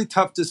a really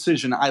tough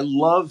decision. I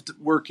loved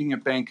working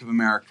at Bank of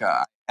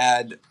America. I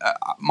had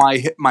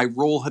my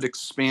role had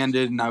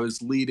expanded, and I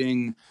was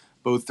leading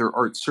both their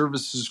art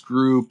services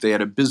group. They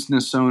had a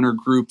business owner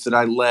group that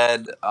I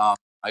led.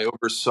 I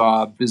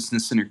oversaw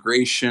business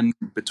integration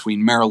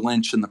between Merrill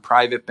Lynch and the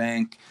private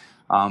bank.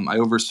 I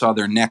oversaw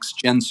their next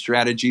gen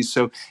strategy.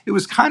 So it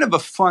was kind of a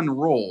fun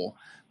role,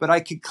 but I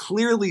could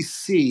clearly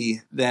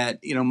see that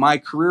my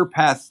career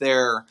path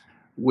there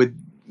would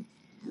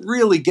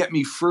really get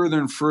me further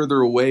and further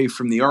away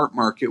from the art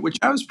market, which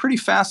I was pretty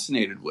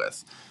fascinated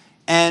with.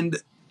 And,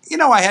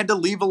 I had to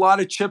leave a lot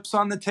of chips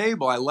on the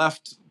table. I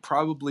left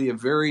probably a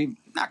very,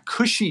 not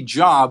cushy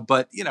job,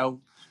 but,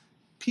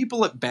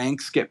 people at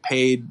banks get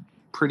paid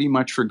pretty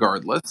much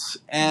regardless.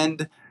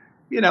 And,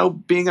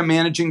 being a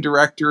managing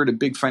director at a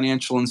big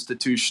financial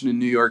institution in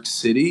New York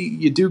City,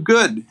 you do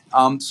good.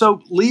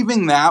 So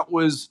leaving that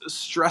was a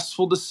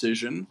stressful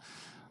decision.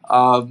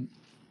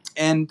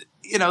 And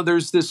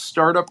there's this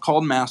startup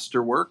called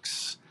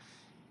Masterworks.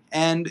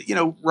 And,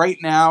 right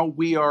now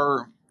we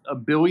are a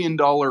 $1 billion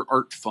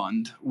art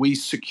fund. We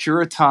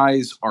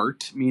securitize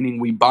art, meaning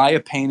we buy a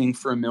painting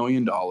for $1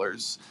 million.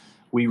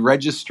 We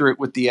register it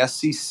with the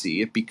SEC.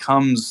 It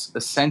becomes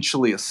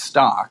essentially a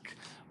stock.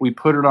 We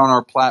put it on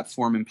our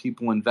platform and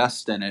people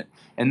invest in it.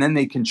 And then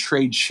they can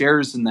trade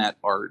shares in that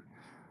art.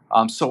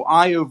 So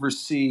I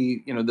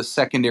oversee, the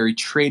secondary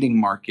trading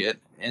market,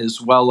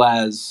 as well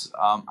as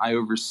I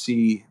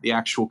oversee the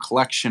actual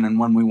collection and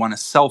when we want to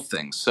sell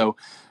things. So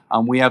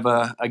we have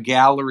a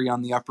gallery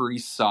on the Upper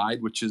East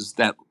Side, which is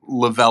that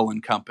Lavelle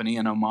and Company,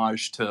 an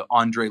homage to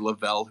Andre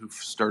Lavelle, who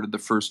started the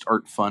first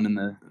art fund in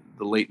the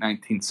late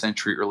 19th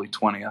century, early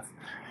 20th.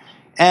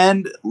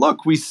 And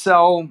look, we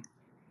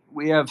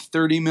have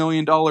 $30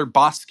 million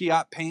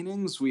Basquiat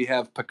paintings. We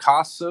have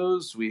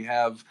Picassos. We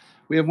have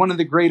one of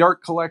the great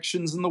art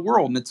collections in the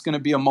world, and it's going to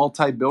be a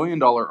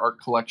multi-billion-dollar art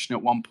collection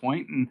at one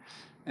point,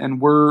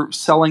 and we're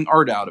selling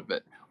art out of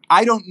it.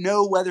 I don't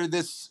know whether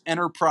this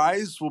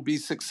enterprise will be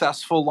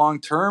successful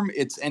long term.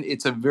 It's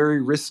a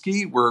very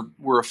risky. We're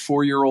a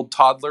 4-year-old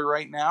toddler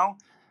right now.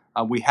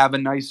 We have a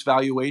nice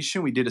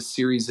valuation. We did a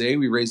Series A.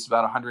 We raised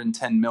about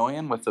 110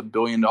 million with a $1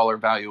 billion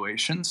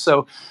valuation.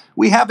 So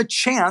we have a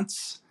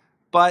chance.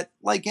 But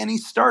like any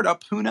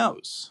startup, who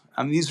knows?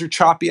 I mean, these are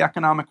choppy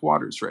economic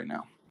waters right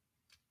now.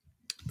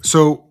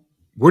 so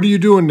what are you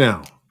doing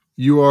now?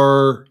 You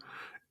are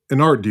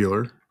an art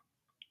dealer.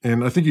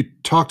 And I think you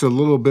talked a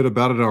little bit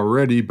about it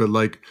already, but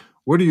like,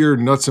 what are your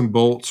nuts and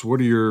bolts?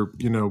 What are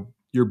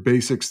your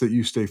basics that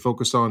you stay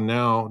focused on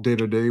now, day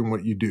to day, and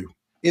what you do?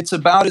 It's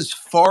about as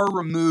far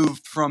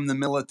removed from the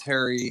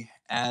military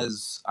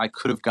as I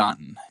could have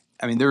gotten.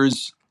 I mean,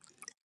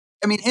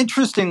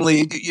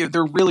 interestingly,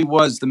 there really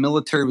was. The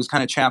military was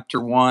kind of chapter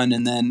one,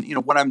 and then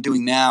what I'm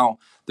doing now.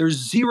 There's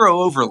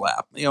zero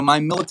overlap. My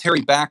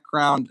military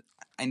background,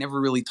 I never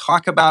really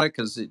talk about it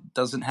because it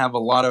doesn't have a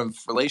lot of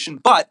relation.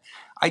 But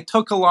I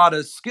took a lot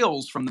of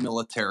skills from the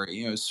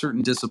military.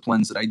 Certain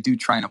disciplines that I do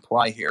try and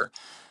apply here.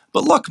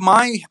 But look,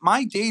 my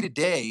day to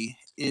day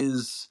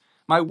is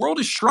my world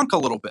has shrunk a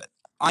little bit.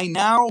 I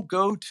now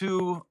go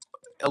to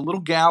a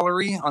little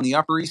gallery on the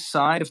Upper East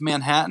Side of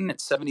Manhattan at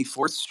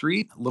 74th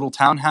Street, a little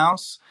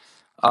townhouse.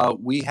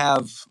 We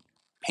have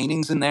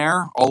paintings in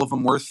there, all of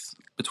them worth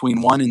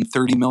between $1 and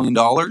 $30 million.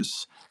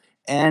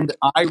 And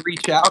I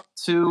reach out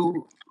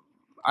to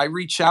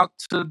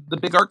the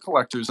big art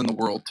collectors in the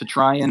world to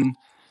try and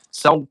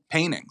sell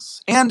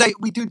paintings. And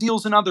we do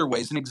deals in other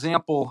ways. An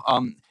example,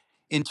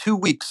 in 2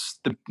 weeks,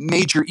 the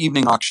major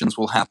evening auctions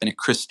will happen at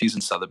Christie's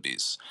and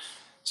Sotheby's.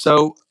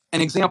 So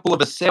an example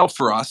of a sale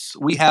for us,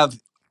 we have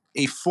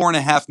a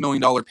 $4.5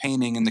 million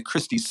painting in the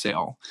Christie's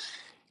sale,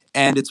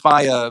 and it's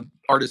by a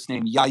artist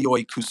named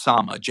Yayoi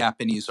Kusama, a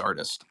Japanese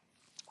artist.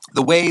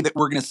 The way that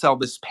we're going to sell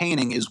this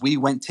painting is we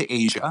went to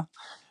Asia.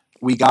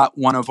 We got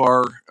one of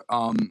our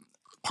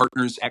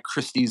partners at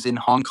Christie's in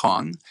Hong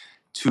Kong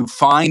to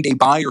find a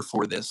buyer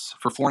for this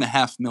for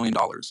 $4.5 million.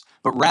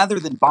 But rather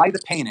than buy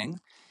the painting,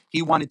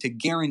 he wanted to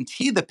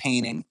guarantee the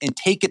painting and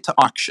take it to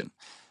auction.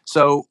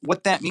 So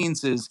what that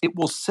means is it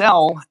will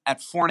sell at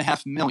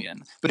 $4.5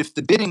 million. But if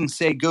the bidding,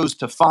 say, goes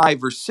to $5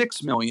 or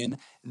 $6 million,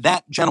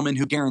 that gentleman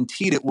who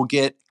guaranteed it will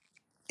get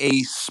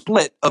a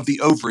split of the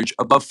overage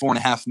above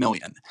 $4.5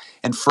 million.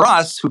 And for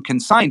us who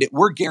consigned it,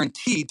 we're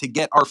guaranteed to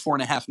get our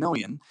 $4.5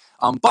 million.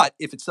 But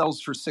if it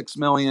sells for $6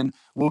 million,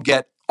 we'll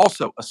get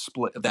also a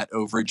split of that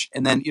overage.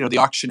 And then, the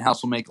auction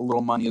house will make a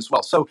little money as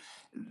well. So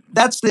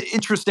that's the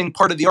interesting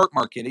part of the art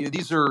market.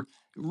 These are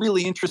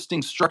really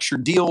interesting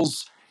structured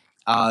deals.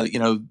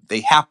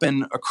 They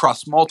happen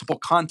across multiple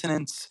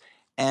continents,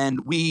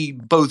 and we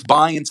both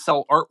buy and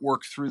sell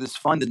artwork through this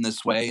fund in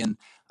this way. And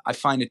I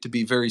find it to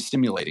be very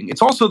stimulating.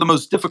 It's also the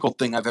most difficult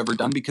thing I've ever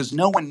done because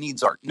no one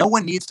needs art. No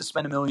one needs to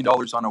spend $1 million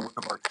on a work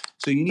of art.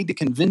 So you need to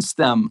convince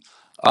them.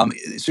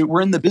 So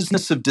we're in the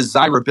business of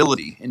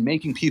desirability and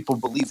making people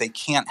believe they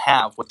can't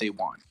have what they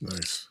want.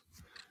 Nice.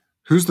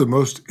 Who's the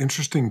most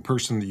interesting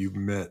person that you've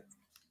met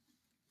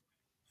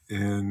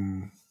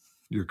in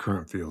your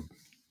current field?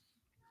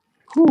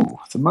 Ooh,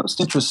 the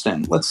most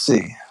interesting. Let's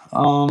see.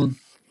 Oh,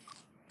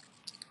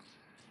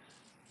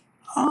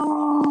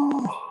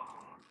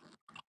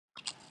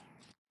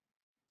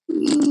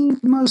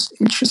 most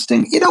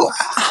interesting.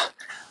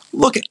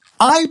 Look,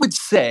 I would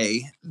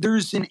say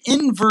there's an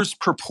inverse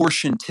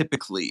proportion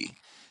typically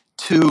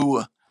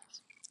to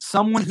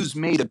someone who's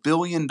made $1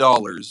 billion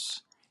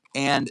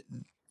and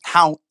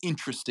how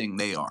interesting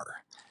they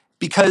are.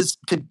 Because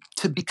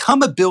to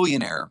become a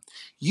billionaire,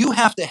 you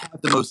have to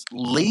have the most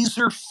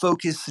laser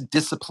focused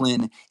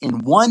discipline in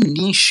one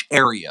niche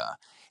area.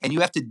 And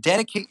you have to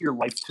dedicate your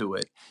life to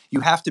it.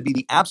 You have to be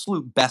the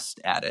absolute best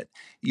at it.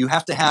 You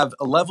have to have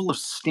a level of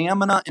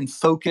stamina and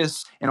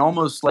focus and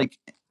almost like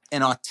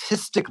an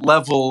autistic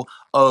level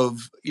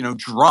of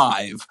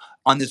drive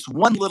on this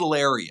one little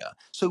area.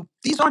 So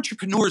these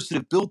entrepreneurs that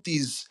have built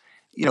these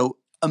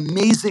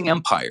amazing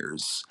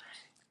empires.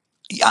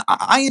 Yeah,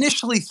 I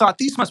initially thought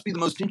these must be the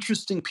most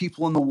interesting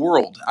people in the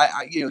world.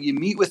 You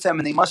meet with them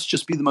and they must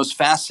just be the most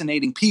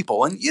fascinating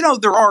people. And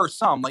there are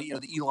some like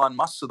the Elon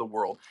Musks of the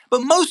world,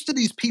 but most of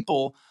these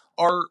people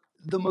are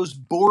the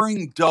most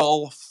boring,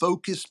 dull,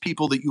 focused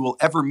people that you will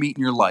ever meet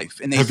in your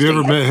life. And they Have you stay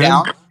ever met head him?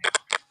 down.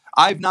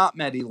 I've not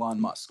met Elon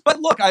Musk, but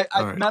look, I've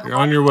All right, met a you're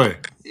lot. on your way.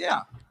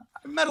 Yeah,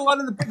 I've met a lot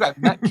of the big guys.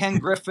 I've met Ken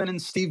Griffin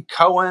and Steve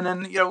Cohen,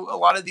 and a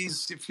lot of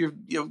these. If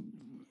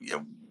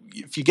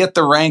you get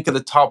the rank of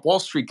the top Wall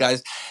Street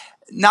guys,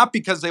 not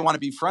because they want to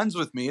be friends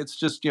with me. It's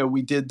just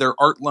we did their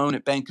art loan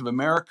at Bank of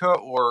America,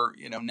 or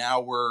now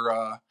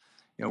we're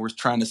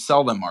trying to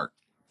sell them art.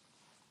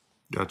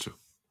 Gotcha.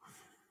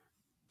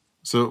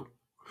 So,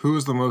 who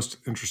is the most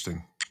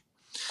interesting?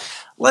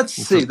 Let's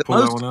see.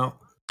 Pull that one out.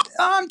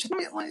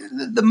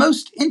 The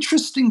most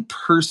interesting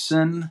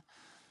person.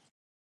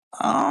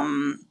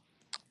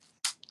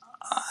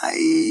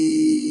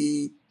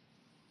 I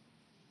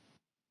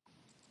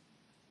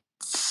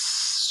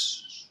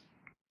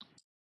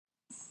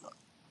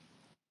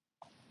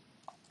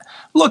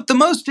Look, the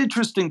most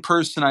interesting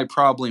person I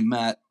probably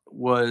met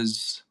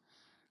was,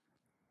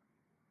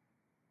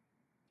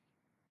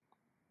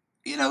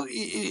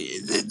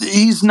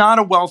 he's not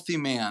a wealthy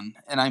man.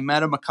 And I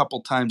met him a couple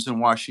times in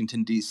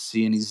Washington,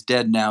 D.C., and he's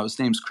dead now. His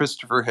name's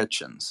Christopher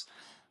Hitchens.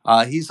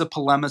 He's a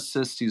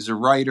polemicist, he's a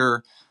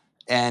writer,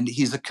 and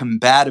he's a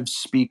combative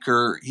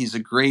speaker. He's a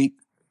great,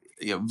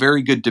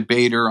 very good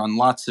debater on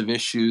lots of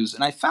issues.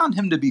 And I found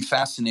him to be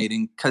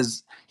fascinating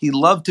because he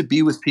loved to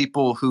be with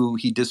people who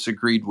he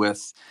disagreed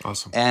with.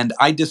 Awesome. And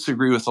I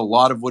disagree with a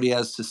lot of what he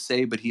has to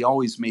say, but he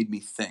always made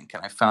me think.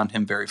 And I found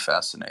him very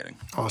fascinating.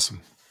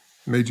 Awesome.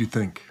 Made you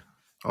think.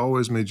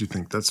 Always made you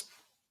think. That's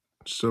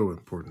so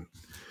important.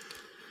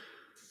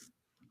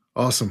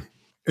 Awesome.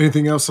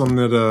 Anything else on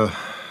that,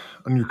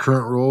 on your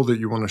current role that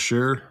you want to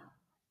share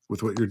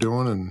with what you're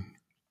doing? And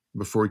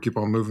before we keep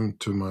on moving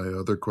to my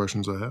other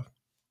questions I have?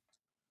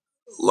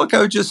 Look,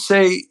 I would just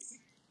say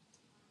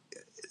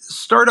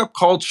startup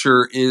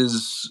culture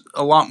is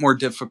a lot more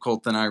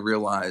difficult than I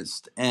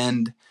realized.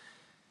 And,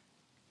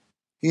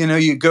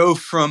 you go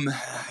from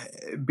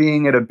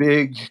being at a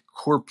big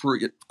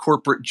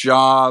corporate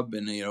job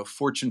and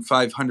Fortune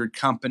 500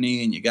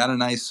 company, and you got a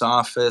nice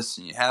office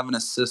and you have an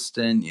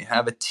assistant, you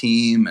have a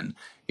team, and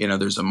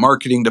there's a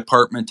marketing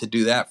department to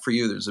do that for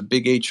you, there's a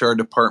big HR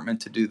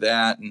department to do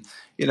that, and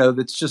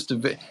that's just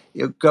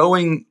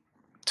going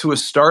to a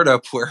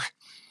startup where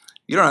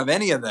you don't have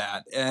any of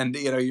that, and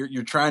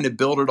you're trying to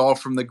build it all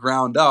from the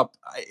ground up.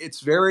 It's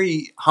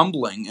very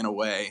humbling in a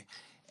way,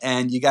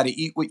 and you got to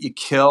eat what you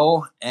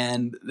kill,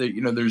 and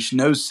there's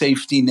no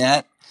safety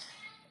net,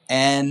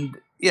 and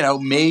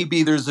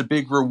maybe there's a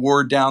big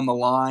reward down the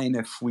line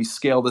if we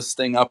scale this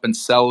thing up and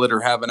sell it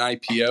or have an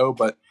IPO,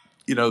 but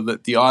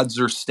the odds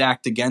are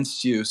stacked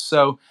against you.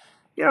 So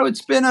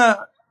it's been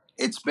a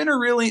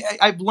really,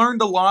 I've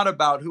learned a lot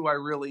about who I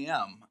really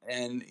am,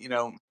 and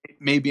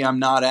maybe I'm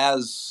not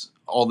as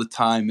all the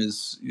time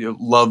as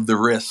love the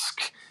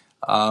risk,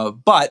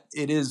 but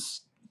it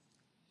is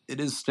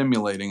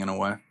stimulating in a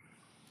way.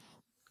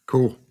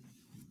 Cool.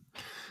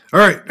 All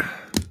right.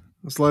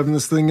 Let's liven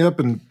this thing up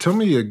and tell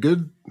me a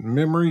good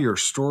memory or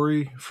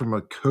story from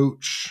a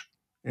coach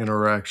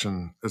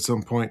interaction at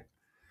some point.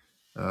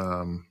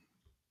 At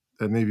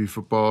Navy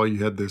football,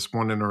 you had this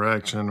one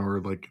interaction, or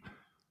like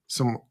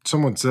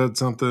someone said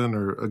something,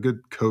 or a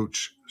good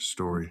coach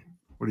story.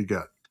 What do you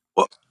got?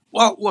 Well,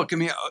 Well, look, I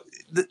mean,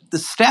 the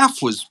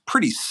staff was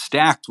pretty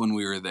stacked when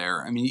we were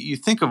there. I mean, you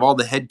think of all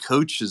the head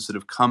coaches that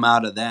have come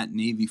out of that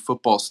Navy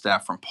football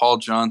staff, from Paul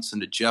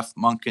Johnson to Jeff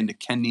Monken to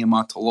Ken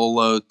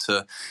Niumatalolo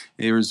to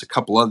there was a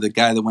couple other, the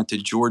guy that went to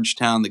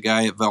Georgetown, the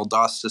guy at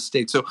Valdosta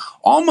State. So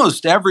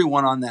almost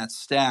everyone on that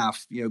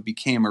staff,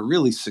 became a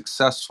really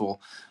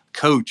successful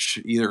coach,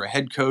 either a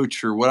head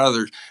coach or what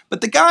others.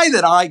 But the guy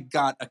that I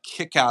got a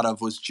kick out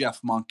of was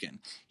Jeff Monken.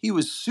 He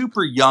was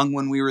super young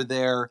when we were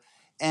there,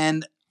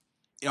 and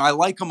I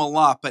like him a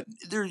lot, but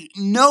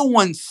no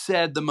one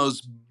said the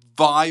most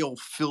vile,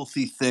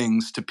 filthy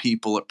things to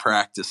people at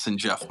practice than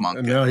Jeff And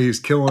Monken. now he's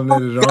killing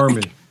it at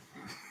Army.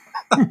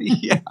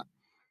 Yeah.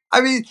 I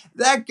mean,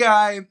 that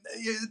guy,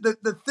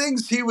 the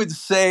things he would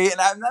say,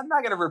 and I'm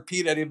not going to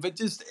repeat any, but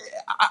just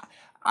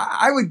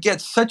I would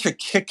get such a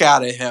kick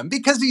out of him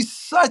because he's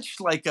such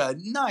like a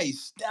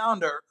nice,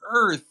 down to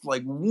earth,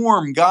 like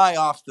warm guy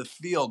off the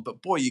field.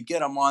 But boy, you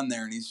get him on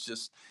there, and he's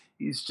just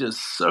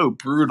so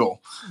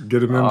brutal.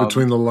 Get him in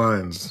between the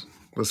lines.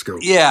 Let's go.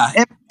 Yeah,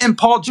 and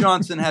Paul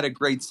Johnson had a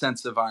great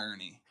sense of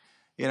irony.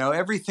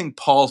 Everything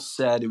Paul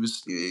said, it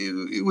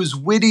was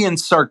witty and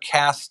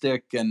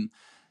sarcastic, and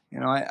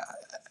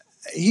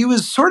he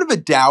was sort of a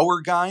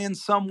dour guy in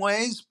some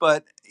ways,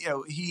 but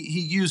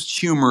he used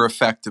humor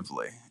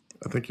effectively.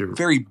 I think you're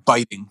very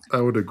biting.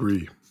 I would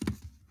agree.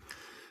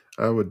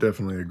 I would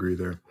definitely agree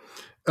there.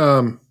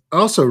 I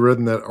also read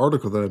in that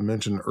article that I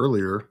mentioned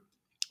earlier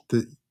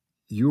that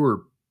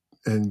you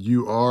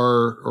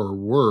are or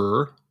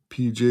were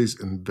PJ's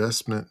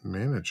investment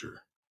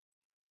manager.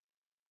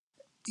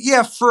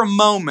 Yeah, for a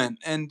moment,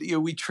 and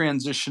we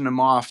transitioned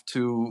him off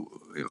to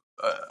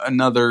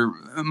another.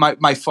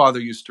 My father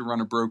used to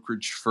run a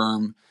brokerage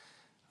firm,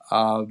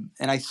 and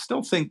I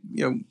still think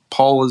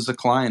Paul is a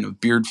client of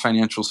Beard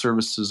Financial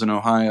Services in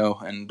Ohio.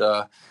 And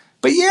but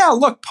yeah,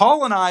 look,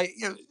 Paul and I,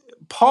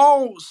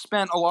 Paul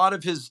spent a lot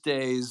of his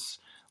days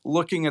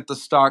looking at the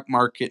stock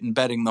market and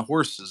betting the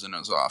horses in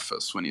his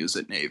office when he was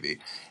at Navy.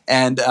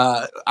 And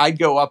I'd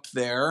go up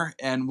there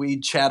and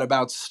we'd chat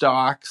about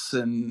stocks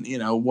and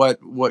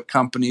what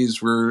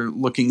companies were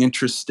looking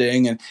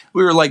interesting. And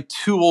we were like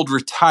two old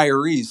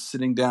retirees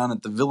sitting down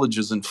at the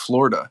Villages in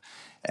Florida.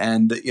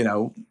 And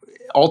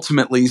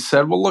ultimately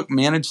said, well, look,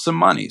 manage some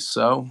money.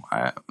 So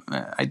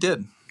I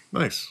did.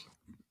 Nice.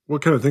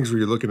 What kind of things were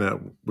you looking at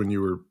when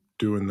you were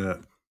doing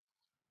that?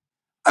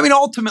 I mean,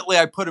 ultimately,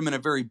 I put him in a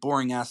very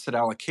boring asset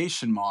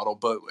allocation model,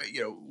 but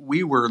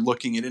we were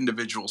looking at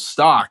individual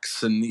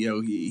stocks, and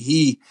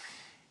he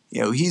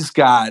wants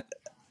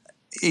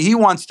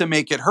to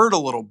make it hurt a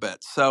little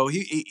bit. So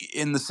he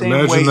in the same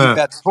Imagine way that. he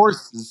bets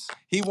horses,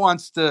 he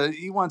wants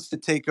to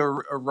take a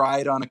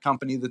ride on a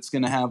company that's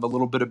going to have a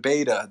little bit of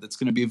beta, that's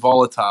going to be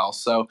volatile.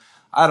 So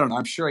I don't know.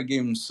 I'm sure I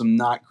gave him some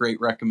not great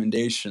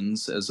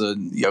recommendations as a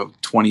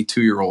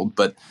 22-year-old,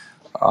 but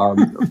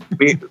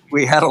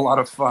we had a lot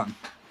of fun.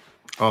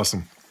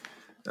 Awesome.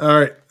 All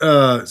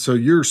right. So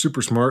you're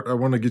super smart. I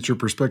want to get your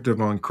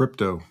perspective on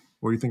crypto.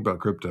 What do you think about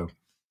crypto?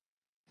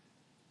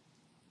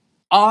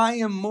 I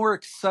am more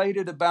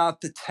excited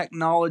about the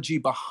technology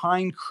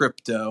behind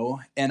crypto,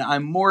 and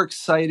I'm more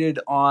excited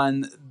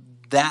on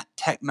that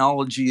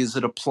technology as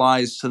it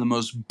applies to the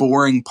most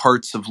boring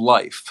parts of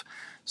life.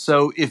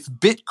 So if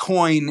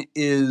Bitcoin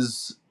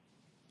is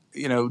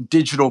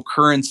digital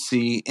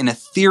currency and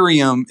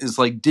Ethereum is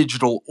like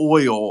digital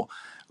oil,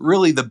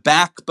 really the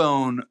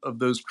backbone of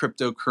those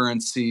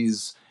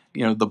cryptocurrencies,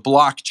 the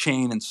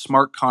blockchain and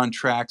smart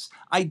contracts,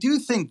 I do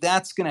think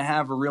that's going to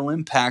have a real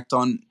impact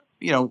on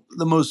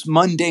the most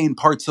mundane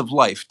parts of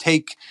life.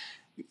 Take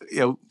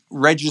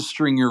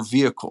registering your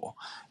vehicle.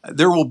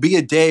 There will be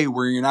a day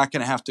where you're not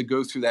going to have to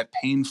go through that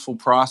painful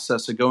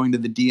process of going to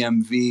the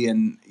DMV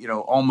and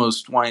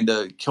almost wanting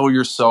to kill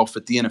yourself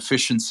at the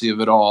inefficiency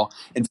of it all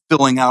and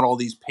filling out all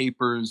these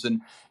papers.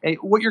 And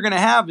what you're going to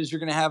have is you're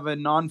going to have a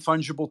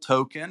non-fungible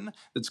token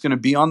that's going to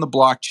be on the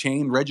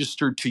blockchain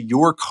registered to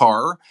your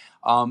car.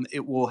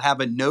 It will have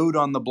a node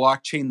on the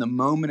blockchain the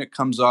moment it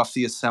comes off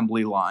the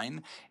assembly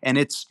line, and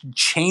its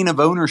chain of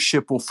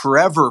ownership will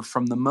forever,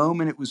 from the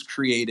moment it was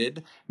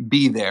created,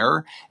 be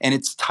there, and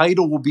its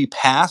title will be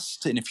passed.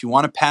 And if you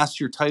want to pass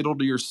your title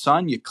to your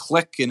son, you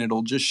click and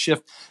it'll just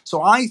shift.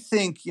 So I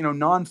think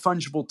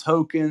non-fungible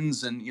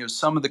tokens and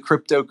some of the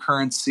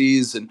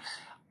cryptocurrencies, and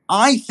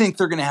I think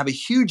they're going to have a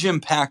huge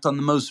impact on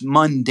the most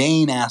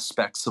mundane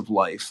aspects of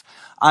life.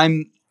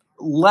 I'm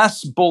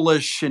less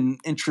bullish and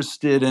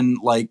interested in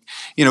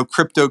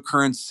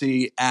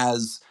cryptocurrency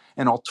as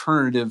an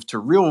alternative to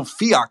real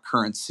fiat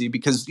currency,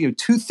 because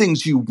two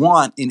things you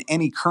want in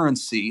any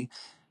currency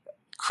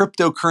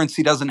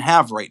cryptocurrency doesn't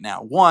have right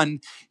now.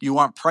 One, you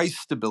want price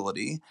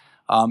stability.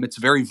 It's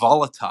very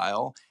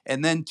volatile.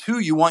 And then two,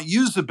 you want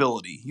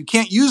usability. You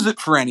can't use it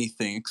for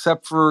anything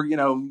except for,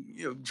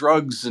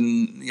 drugs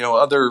and,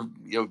 other,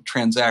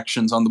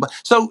 transactions on the.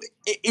 So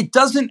it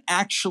doesn't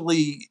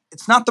actually,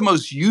 it's not the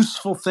most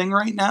useful thing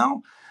right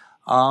now.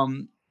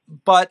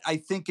 But I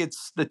think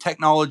it's the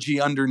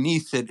technology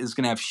underneath it is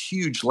going to have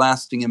huge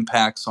lasting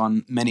impacts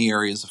on many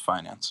areas of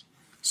finance.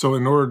 So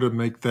in order to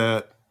make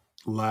that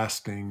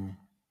lasting?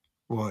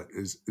 What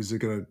is it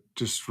going to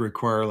just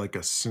require like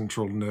a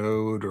central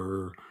node,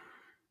 or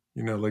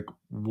like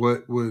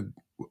what would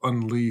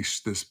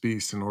unleash this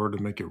beast in order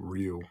to make it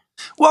real?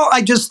 Well,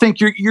 I just think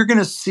you're going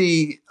to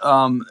see.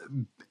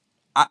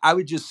 I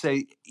would just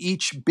say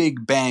each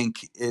big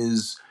bank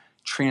is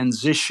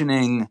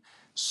transitioning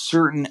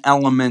certain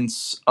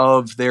elements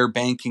of their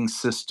banking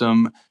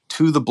system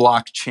to the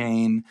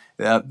blockchain.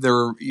 They're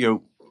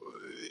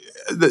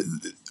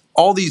the,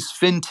 all these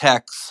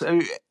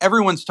fintechs,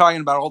 everyone's talking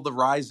about all the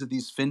rise of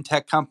these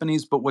fintech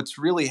companies, but what's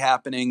really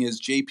happening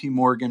is JP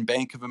Morgan,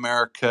 Bank of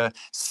America,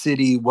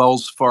 Citi,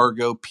 Wells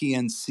Fargo,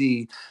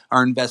 PNC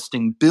are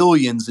investing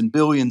billions and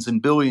billions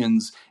and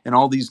billions in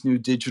all these new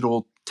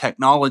digital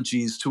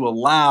technologies to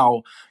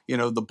allow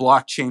the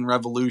blockchain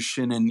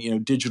revolution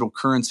and digital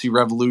currency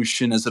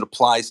revolution as it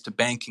applies to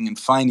banking and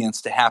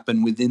finance to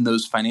happen within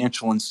those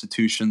financial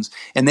institutions,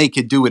 and they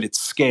could do it at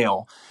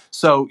scale.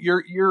 So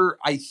you're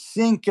I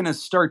think going to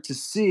start to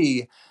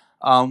see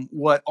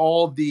what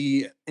all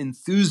the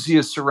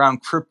enthusiasts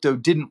around crypto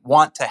didn't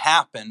want to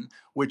happen,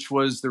 which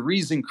was the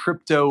reason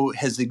crypto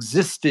has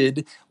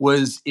existed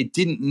was it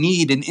didn't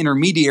need an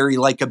intermediary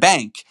like a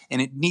bank,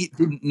 and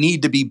didn't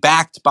need to be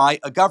backed by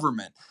a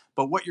government.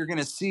 But what you're going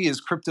to see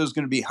is crypto is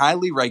going to be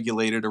highly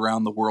regulated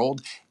around the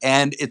world,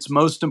 and its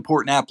most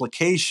important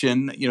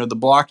application, the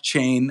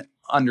blockchain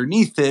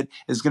underneath it,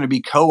 is going to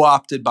be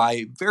co-opted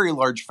by very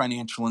large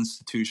financial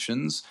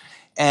institutions.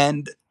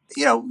 And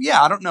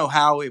yeah, I don't know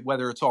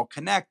whether it's all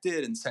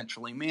connected and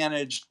centrally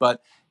managed,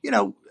 but you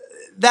know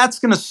that's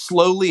going to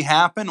slowly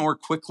happen or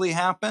quickly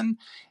happen,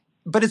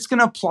 but it's going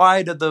to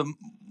apply to the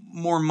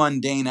more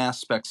mundane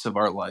aspects of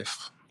our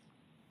life.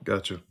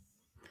 Gotcha.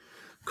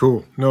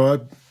 Cool. No,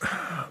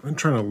 I've been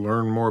trying to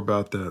learn more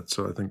about that,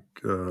 so I think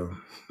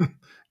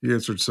you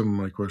answered some of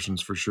my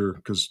questions for sure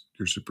because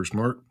you're super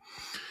smart.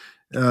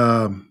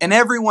 And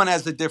everyone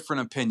has a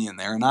different opinion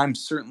there, and I'm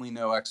certainly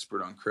no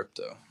expert on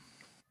crypto.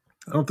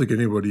 I don't think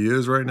anybody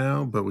is right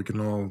now, but we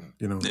can all,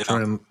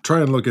 Yeah.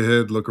 try and look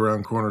ahead, look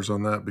around corners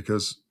on that,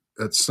 because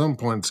at some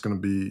point it's going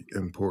to be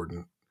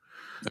important.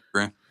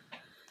 Agree.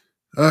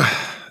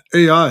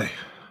 AI.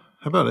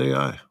 How about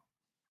AI?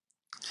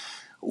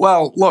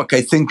 Well, look,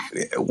 I think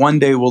one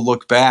day we'll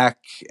look back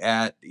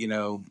at,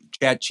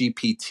 Chat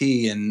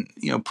GPT, and,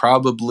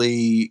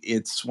 probably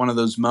it's one of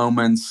those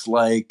moments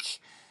like,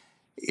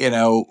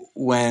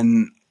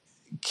 when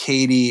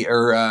Katie,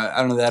 or I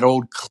don't know, that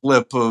old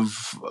clip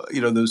of,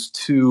 those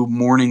two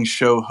morning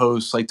show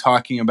hosts like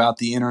talking about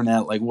the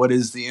internet, like what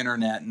is the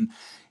internet? And,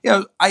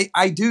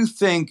 I do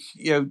think,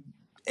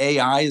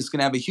 AI is going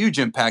to have a huge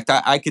impact.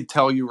 I could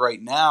tell you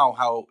right now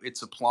how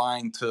it's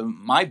applying to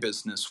my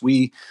business.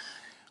 We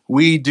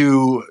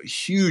do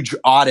huge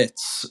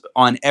audits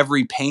on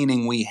every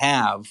painting we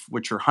have,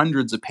 which are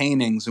hundreds of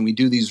paintings, and we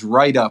do these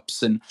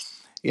write-ups, and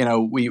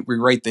we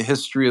write the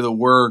history of the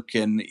work,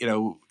 and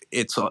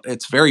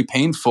it's very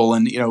painful,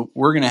 and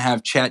we're going to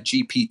have Chat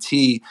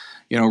GPT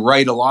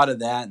write a lot of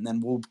that, and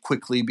then we'll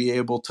quickly be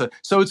able to,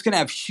 so it's going to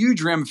have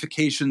huge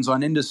ramifications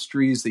on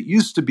industries that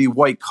used to be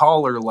white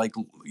collar, like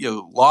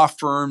law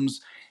firms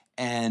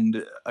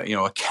and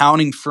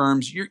accounting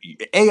firms.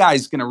 AI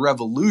is going to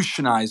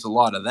revolutionize a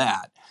lot of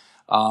that,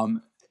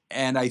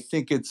 and I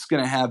think it's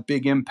going to have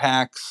big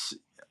impacts,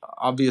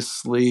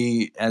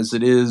 obviously, as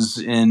it is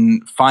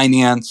in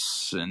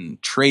finance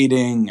and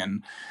trading.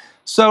 And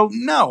so,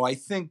 no, I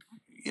think,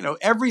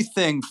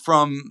 everything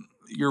from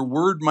your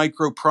word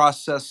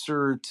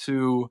microprocessor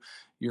to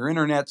your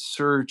internet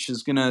search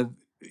is going to,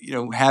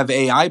 have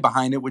AI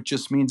behind it, which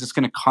just means it's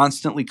going to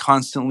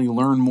constantly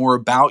learn more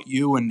about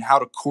you and how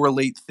to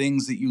correlate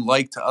things that you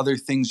like to other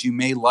things you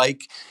may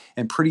like.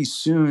 And pretty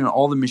soon,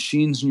 all the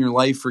machines in your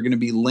life are going to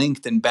be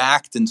linked and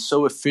backed and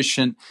so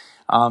efficient.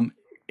 Um,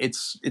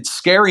 it's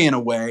scary in a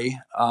way,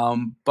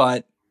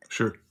 but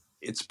Sure.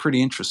 it's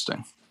pretty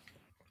interesting.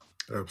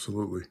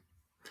 Absolutely.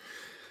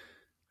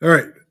 All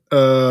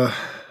right.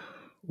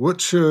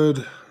 What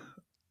should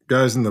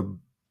guys in the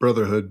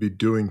Brotherhood be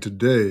doing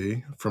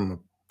today from a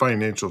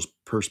financial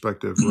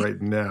perspective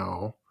right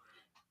now,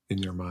 in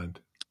your mind,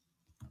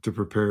 to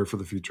prepare for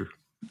the future?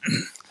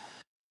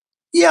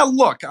 Yeah,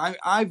 look,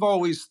 I've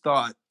always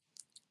thought,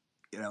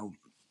 you know,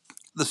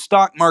 the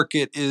stock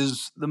market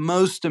is the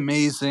most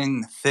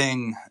amazing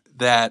thing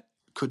that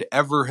could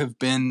ever have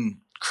been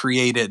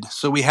created.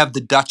 So we have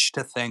the Dutch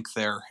to thank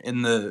there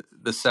in the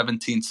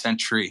 17th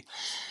century.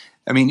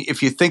 I mean,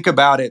 if you think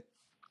about it,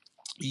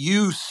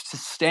 you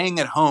staying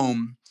at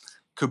home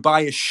could buy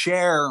a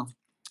share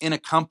in a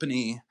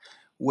company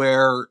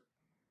where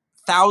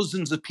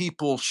thousands of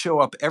people show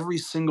up every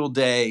single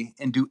day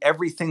and do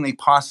everything they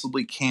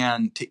possibly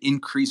can to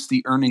increase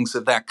the earnings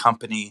of that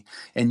company,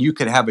 and you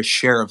could have a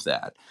share of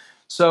that.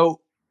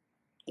 So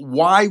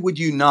why would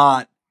you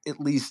not at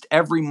least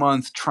every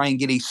month try and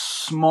get a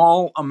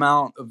small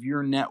amount of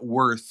your net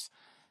worth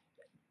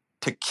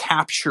to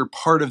capture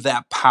part of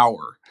that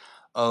power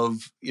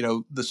of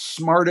the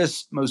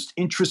smartest, most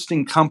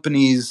interesting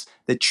companies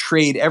that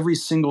trade every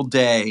single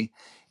day,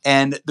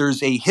 And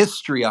there's a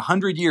history,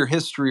 100-year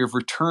history of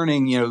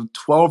returning,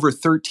 12 or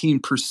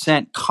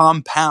 13%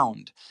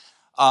 compound.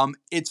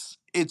 It's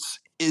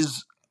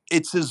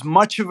as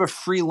much of a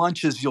free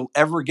lunch as you'll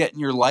ever get in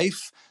your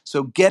life.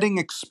 So getting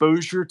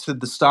exposure to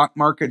the stock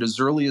market as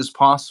early as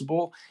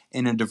possible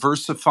in a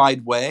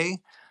diversified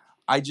way,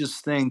 I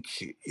just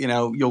think,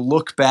 you'll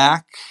look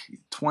back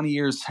 20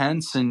 years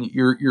hence and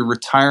your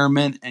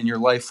retirement and your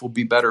life will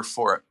be better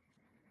for it.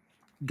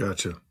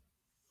 Gotcha.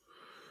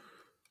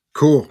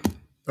 Cool.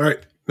 All right.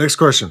 Next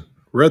question.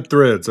 Red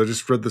Threads. I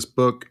just read this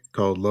book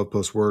called Love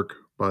Plus Work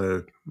by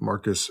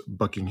Marcus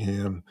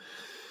Buckingham.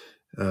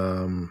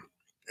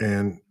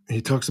 And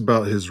he talks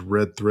about his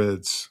red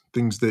threads,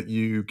 things that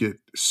you get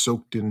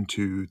soaked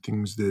into,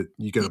 things that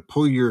you got to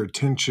pull your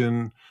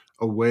attention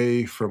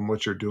away from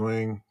what you're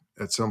doing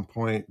at some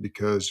point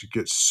because you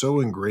get so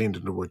ingrained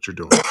into what you're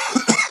doing.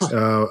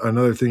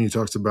 Another thing he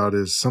talks about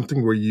is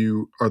something where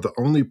you are the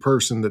only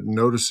person that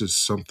notices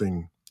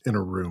something in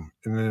a room,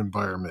 in an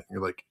environment.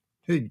 You're like,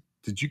 hey,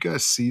 did you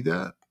guys see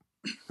that?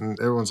 And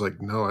everyone's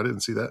like, no, I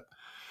didn't see that.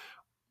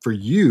 For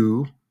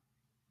you,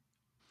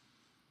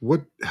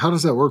 how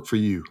does that work for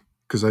you?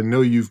 Because I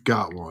know you've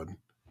got one.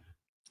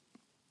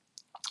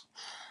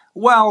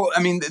 Well,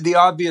 I mean, the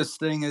obvious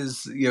thing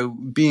is,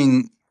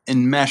 being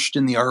enmeshed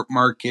in the art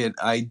market,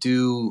 I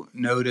do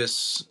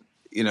notice,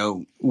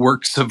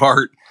 works of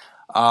art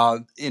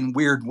in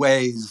weird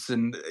ways.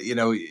 And,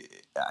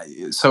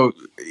 so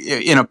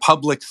in a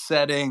public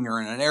setting or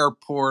in an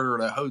airport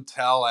or at a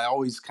hotel, I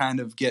always kind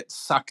of get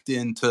sucked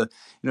into,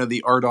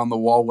 the art on the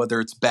wall, whether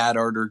it's bad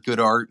art or good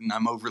art. And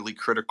I'm overly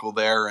critical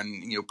there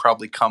and,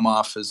 probably come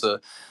off as a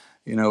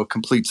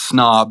complete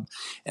snob,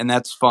 and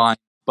that's fine.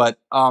 But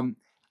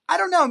I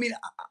don't know. I mean,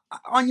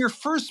 on your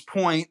first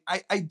point,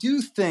 I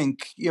do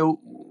think,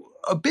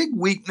 a big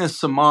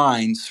weakness of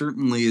mine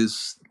certainly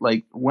is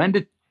like when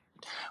to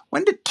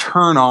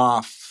turn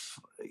off,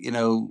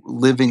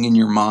 living in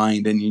your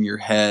mind and in your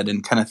head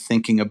and kind of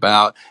thinking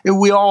about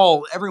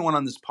everyone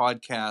on this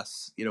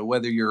podcast,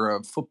 whether you're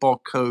a football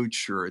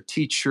coach or a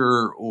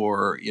teacher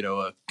or,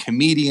 a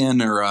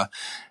comedian or I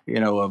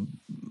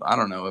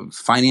don't know, a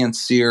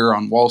financier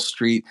on Wall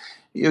Street,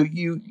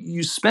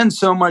 you spend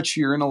so much of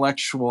your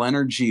intellectual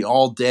energy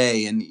all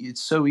day and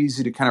it's so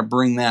easy to kind of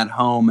bring that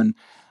home. And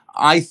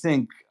I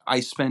think I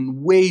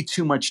spend way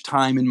too much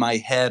time in my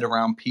head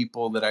around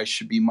people that I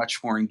should be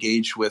much more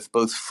engaged with,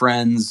 both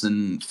friends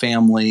and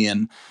family.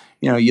 And,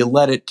 you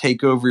let it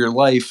take over your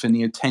life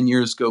and 10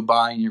 years go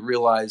by and you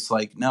realize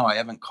like, no, I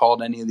haven't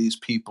called any of these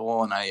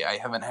people and I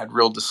haven't had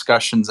real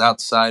discussions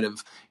outside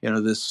of,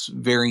 this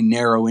very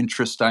narrow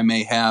interest I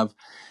may have.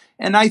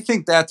 And I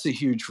think that's a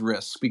huge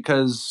risk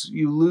because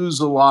you lose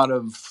a lot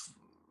of,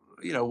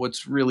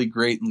 what's really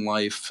great in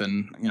life.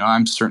 And,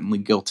 I'm certainly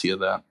guilty of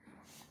that.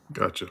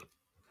 Gotcha.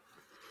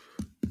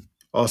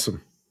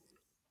 Awesome.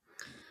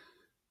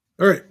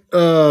 All right.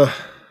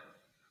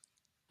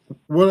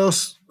 What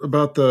else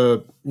about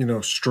the,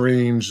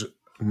 strange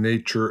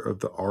nature of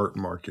the art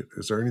market?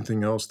 Is there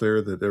anything else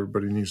there that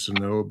everybody needs to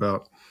know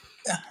about,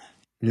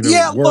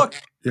 work? Look,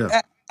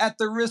 Yeah. at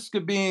the risk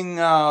of being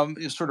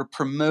sort of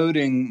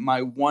promoting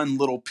my one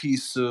little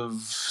piece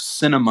of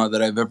cinema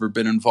that I've ever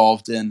been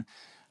involved in,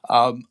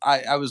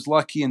 I was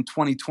lucky in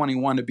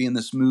 2021 to be in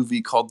this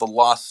movie called The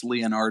Lost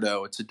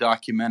Leonardo. It's a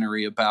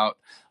documentary about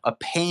a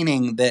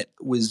painting that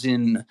was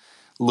in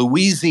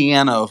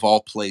Louisiana, of all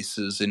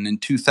places, and in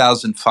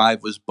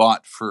 2005 was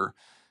bought for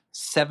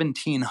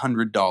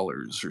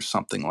 $1,700 or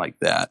something like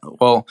that.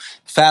 Well,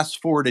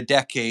 fast forward a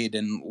decade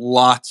and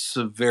lots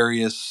of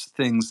various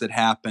things that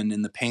happened,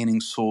 and the painting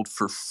sold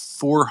for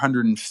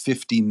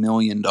 $450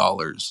 million,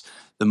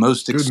 the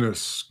most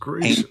Goodness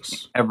painting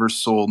gracious. ever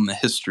sold in the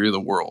history of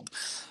the world,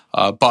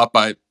 bought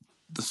by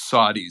the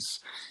Saudis.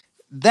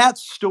 That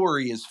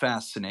story is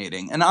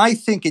fascinating. And I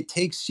think it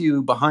takes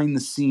you behind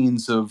the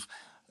scenes of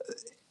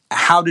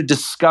how to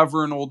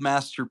discover an old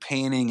master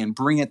painting and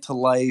bring it to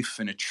life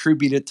and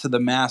attribute it to the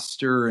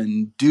master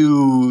and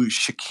do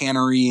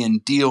chicanery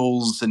and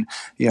deals and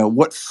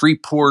what free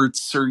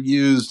ports are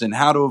used and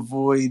how to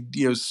avoid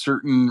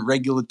certain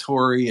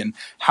regulatory and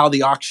how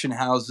the auction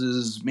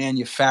houses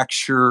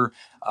manufacture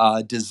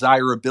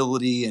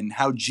desirability and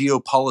how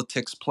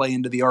geopolitics play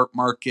into the art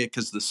market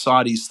because the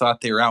Saudis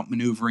thought they were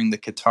outmaneuvering the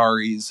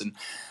Qataris. And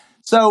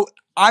so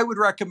I would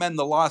recommend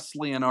The Lost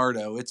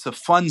Leonardo. It's a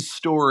fun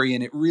story,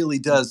 and it really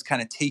does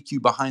kind of take you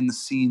behind the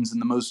scenes in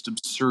the most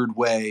absurd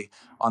way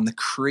on the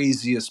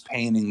craziest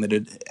painting that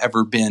had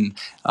ever been,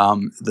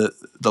 the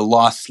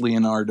Lost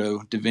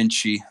Leonardo da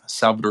Vinci,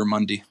 Salvator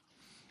Mundi.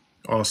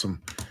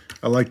 Awesome.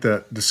 I like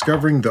that.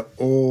 Discovering the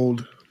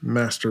old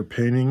master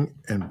painting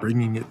and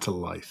bringing it to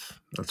life.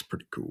 That's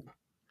pretty cool.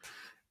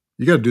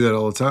 You got to do that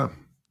all the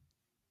time.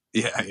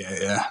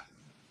 Yeah.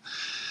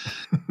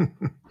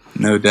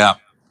 No doubt.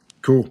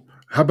 Cool.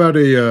 How about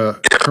a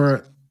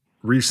current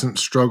recent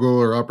struggle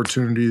or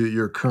opportunity that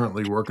you're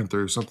currently working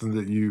through? Something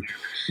that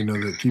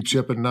that keeps you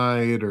up at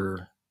night,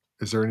 or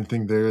is there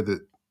anything there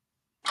that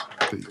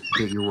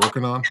you're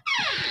working on?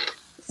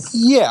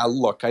 Yeah,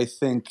 look, I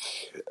think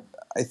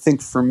I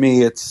think for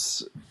me,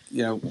 it's,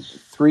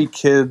 3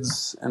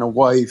 kids and a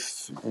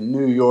wife in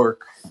New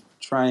York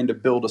trying to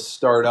build a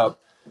startup.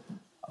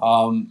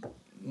 Um,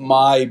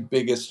 my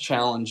biggest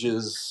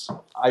challenges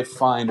I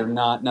find are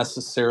not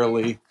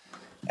necessarily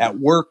at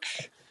work.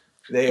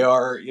 They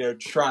are,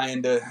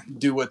 trying to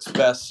do what's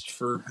best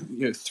for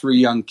 3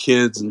 young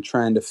kids and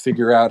trying to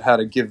figure out how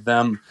to give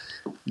them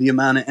the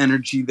amount of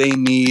energy they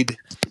need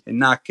and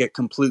not get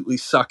completely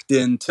sucked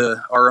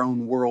into our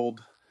own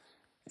world.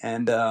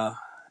 And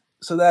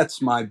so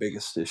that's my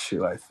biggest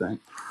issue, I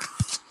think.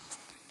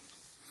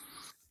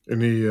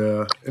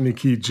 Any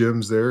key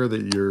gems there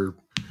that you're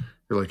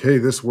like, hey,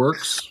 this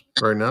works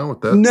right now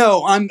with that?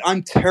 No,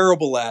 I'm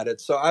terrible at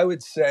it. So I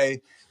would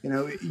say,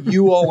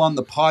 you all on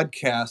the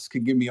podcast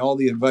could give me all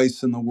the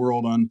advice in the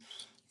world on,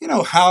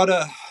 how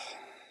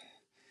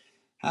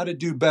to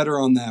do better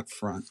on that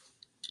front.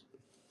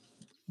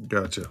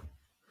 Gotcha.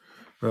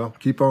 Well,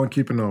 keep on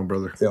keeping on,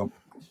 brother. Yeah.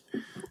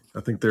 I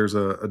think there's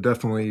a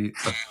definitely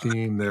a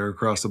theme there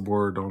across the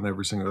board on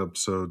every single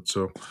episode.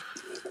 So,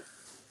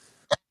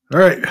 all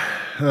right,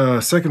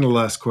 second to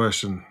last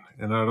question,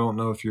 and I don't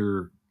know if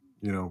you're,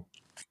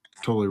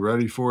 totally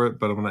ready for it,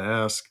 but I'm going to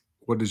ask,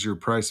 what is your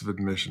price of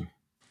admission?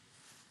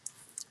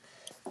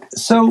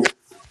 So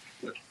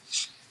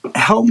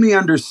help me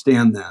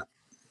understand that.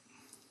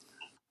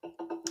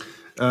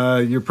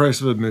 Your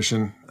price of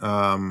admission,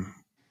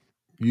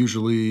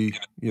 usually,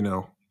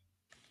 the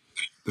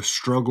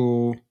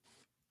struggle,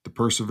 the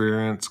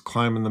perseverance,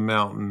 climbing the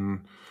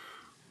mountain.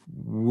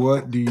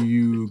 What do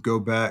you go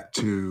back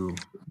to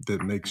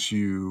that makes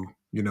you,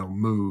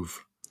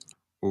 move,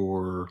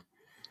 or,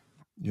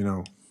 you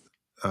know,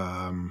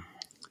 um,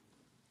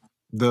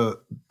 the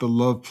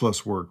love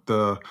plus work,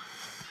 the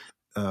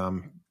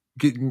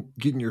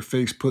getting your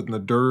face put in the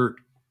dirt?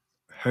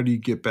 How do you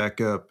get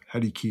back up? How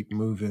do you keep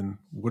moving?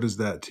 What is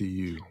that to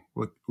you?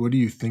 What do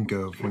you think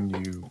of when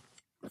you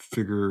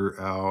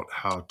figure out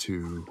how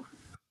to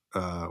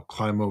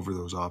climb over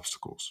those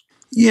obstacles?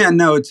 Yeah,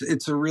 no,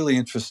 it's a really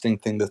interesting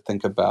thing to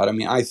think about. I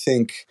mean, I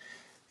think,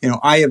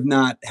 I have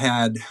not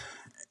had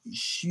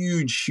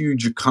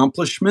huge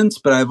accomplishments,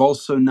 but I've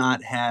also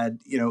not had,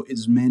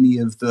 as many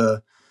of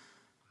the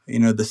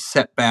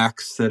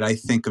setbacks that I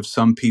think of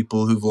some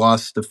people who've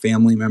lost a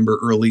family member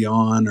early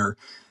on, or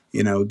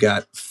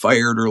got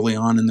fired early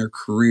on in their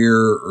career,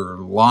 or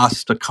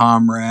lost a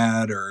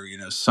comrade, or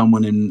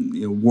someone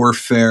in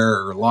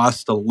warfare, or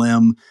lost a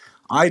limb.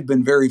 I've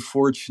been very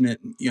fortunate,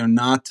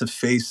 not to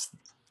face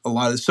a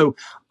lot of so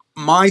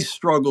my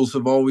struggles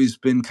have always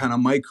been kind of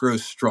micro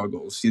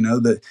struggles,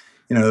 that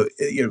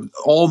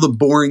all the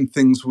boring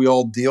things we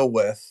all deal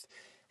with.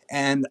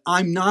 And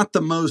I'm not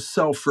the most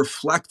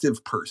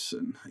self-reflective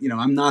person.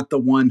 I'm not the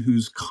one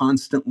who's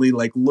constantly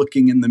like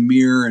looking in the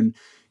mirror and,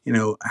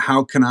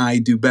 how can I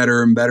do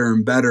better and better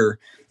and better?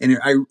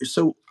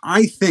 So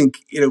I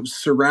think,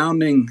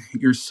 surrounding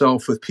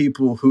yourself with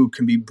people who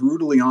can be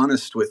brutally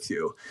honest with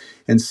you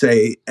and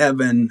say,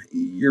 Evan,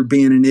 you're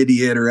being an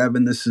idiot, or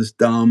Evan, this is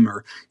dumb,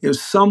 or,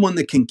 someone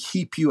that can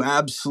keep you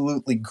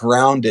absolutely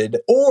grounded,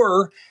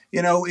 or,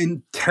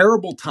 in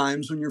terrible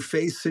times when you're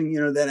facing,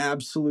 that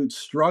absolute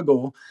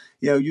struggle,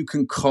 you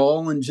can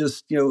call and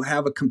just,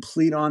 have a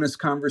complete honest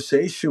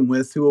conversation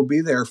with who will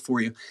be there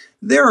for you.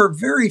 There are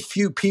very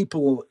few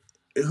people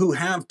who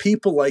have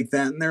people like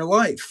that in their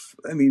life.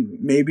 I mean,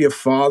 maybe a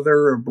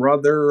father, a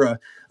brother,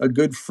 a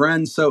good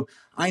friend. So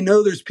I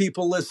know there's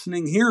people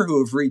listening here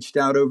who have reached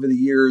out over the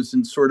years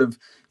and sort of,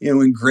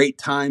 in great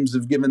times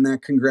have given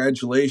that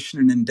congratulation,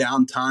 and in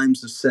down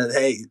times have said,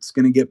 hey, it's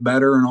going to get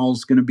better and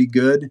all's going to be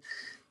good.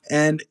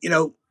 And,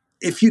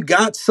 if you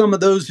got some of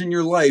those in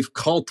your life,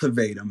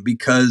 cultivate them,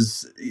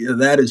 because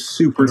that is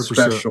super 100%.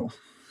 special.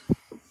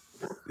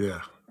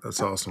 Yeah,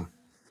 that's awesome.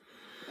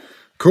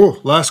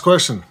 Cool. Last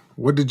question.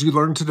 What did you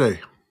learn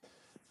today?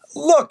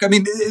 Look, I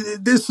mean,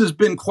 this has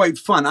been quite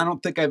fun. I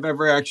don't think I've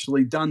ever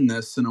actually done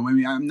this. I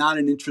mean, I'm not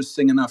an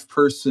interesting enough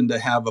person to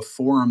have a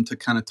forum to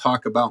kind of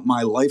talk about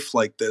my life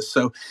like this.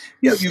 So,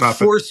 you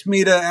forced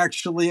me to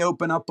actually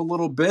open up a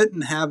little bit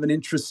and have an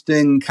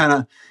interesting kind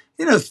of,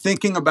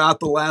 thinking about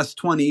the last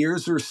 20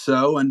 years or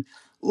so. And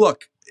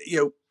look,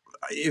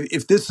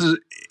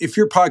 if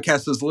your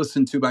podcast is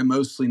listened to by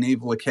mostly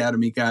Naval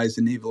Academy guys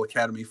and Naval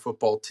Academy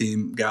football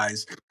team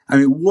guys, I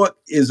mean, what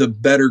is a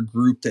better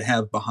group to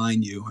have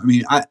behind you? I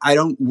mean, I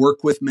don't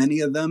work with many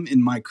of them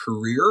in my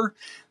career,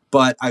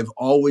 but I've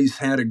always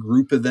had a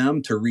group of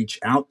them to reach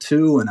out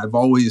to. And I've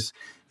always,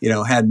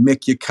 had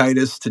Mick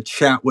Yakitis to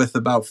chat with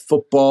about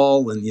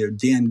football, and,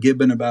 Dan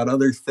Gibbon about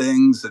other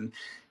things. And,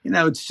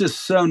 it's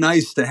just so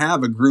nice to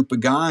have a group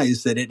of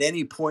guys that at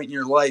any point in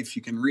your life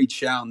you can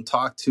reach out and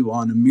talk to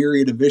on a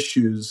myriad of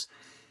issues.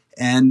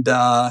 And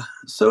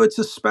so it's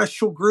a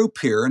special group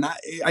here. And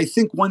I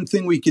think one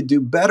thing we could do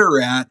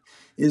better at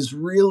is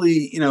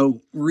really,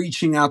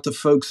 reaching out to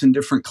folks in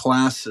different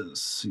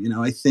classes.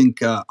 I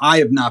think I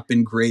have not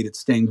been great at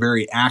staying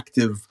very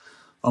active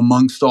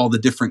amongst all the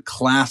different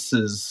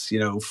classes,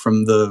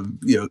 from the,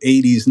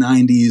 80s,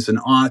 90s and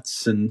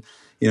aughts, and,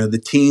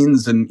 the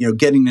teens and,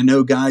 getting to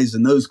know guys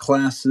in those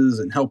classes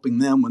and helping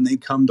them when they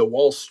come to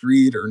Wall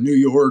Street or New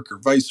York or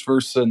vice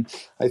versa. And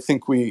I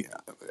think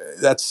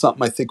that's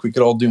something I think we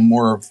could all do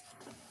more of.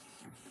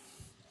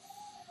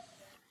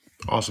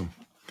 Awesome.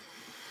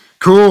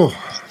 Cool.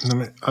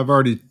 I've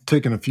already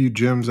taken a few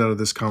gems out of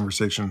this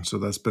conversation, so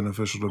that's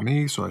beneficial to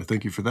me. So I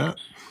thank you for that.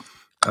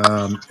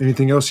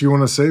 Anything else you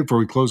want to say before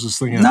we close this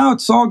thing out? No,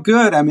 it's all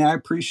good. I mean, I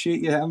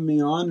appreciate you having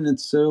me on, and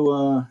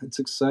it's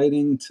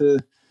exciting to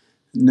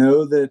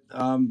know that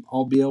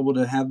I'll be able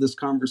to have this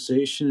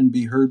conversation and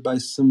be heard by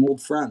some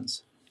old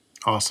friends.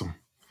 Awesome.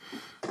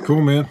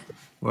 Cool, man.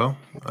 Well,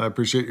 I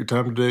appreciate your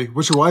time today.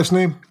 What's your wife's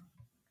name?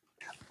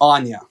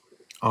 Anya.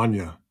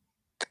 Anya.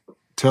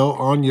 Tell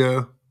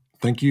Anya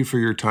thank you for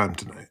your time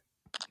tonight.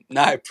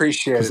 No, I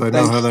appreciate it. Because I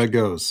know how that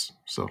goes.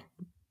 So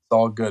it's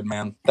all good,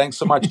 man. Thanks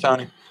so much,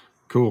 Tony.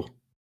 Cool.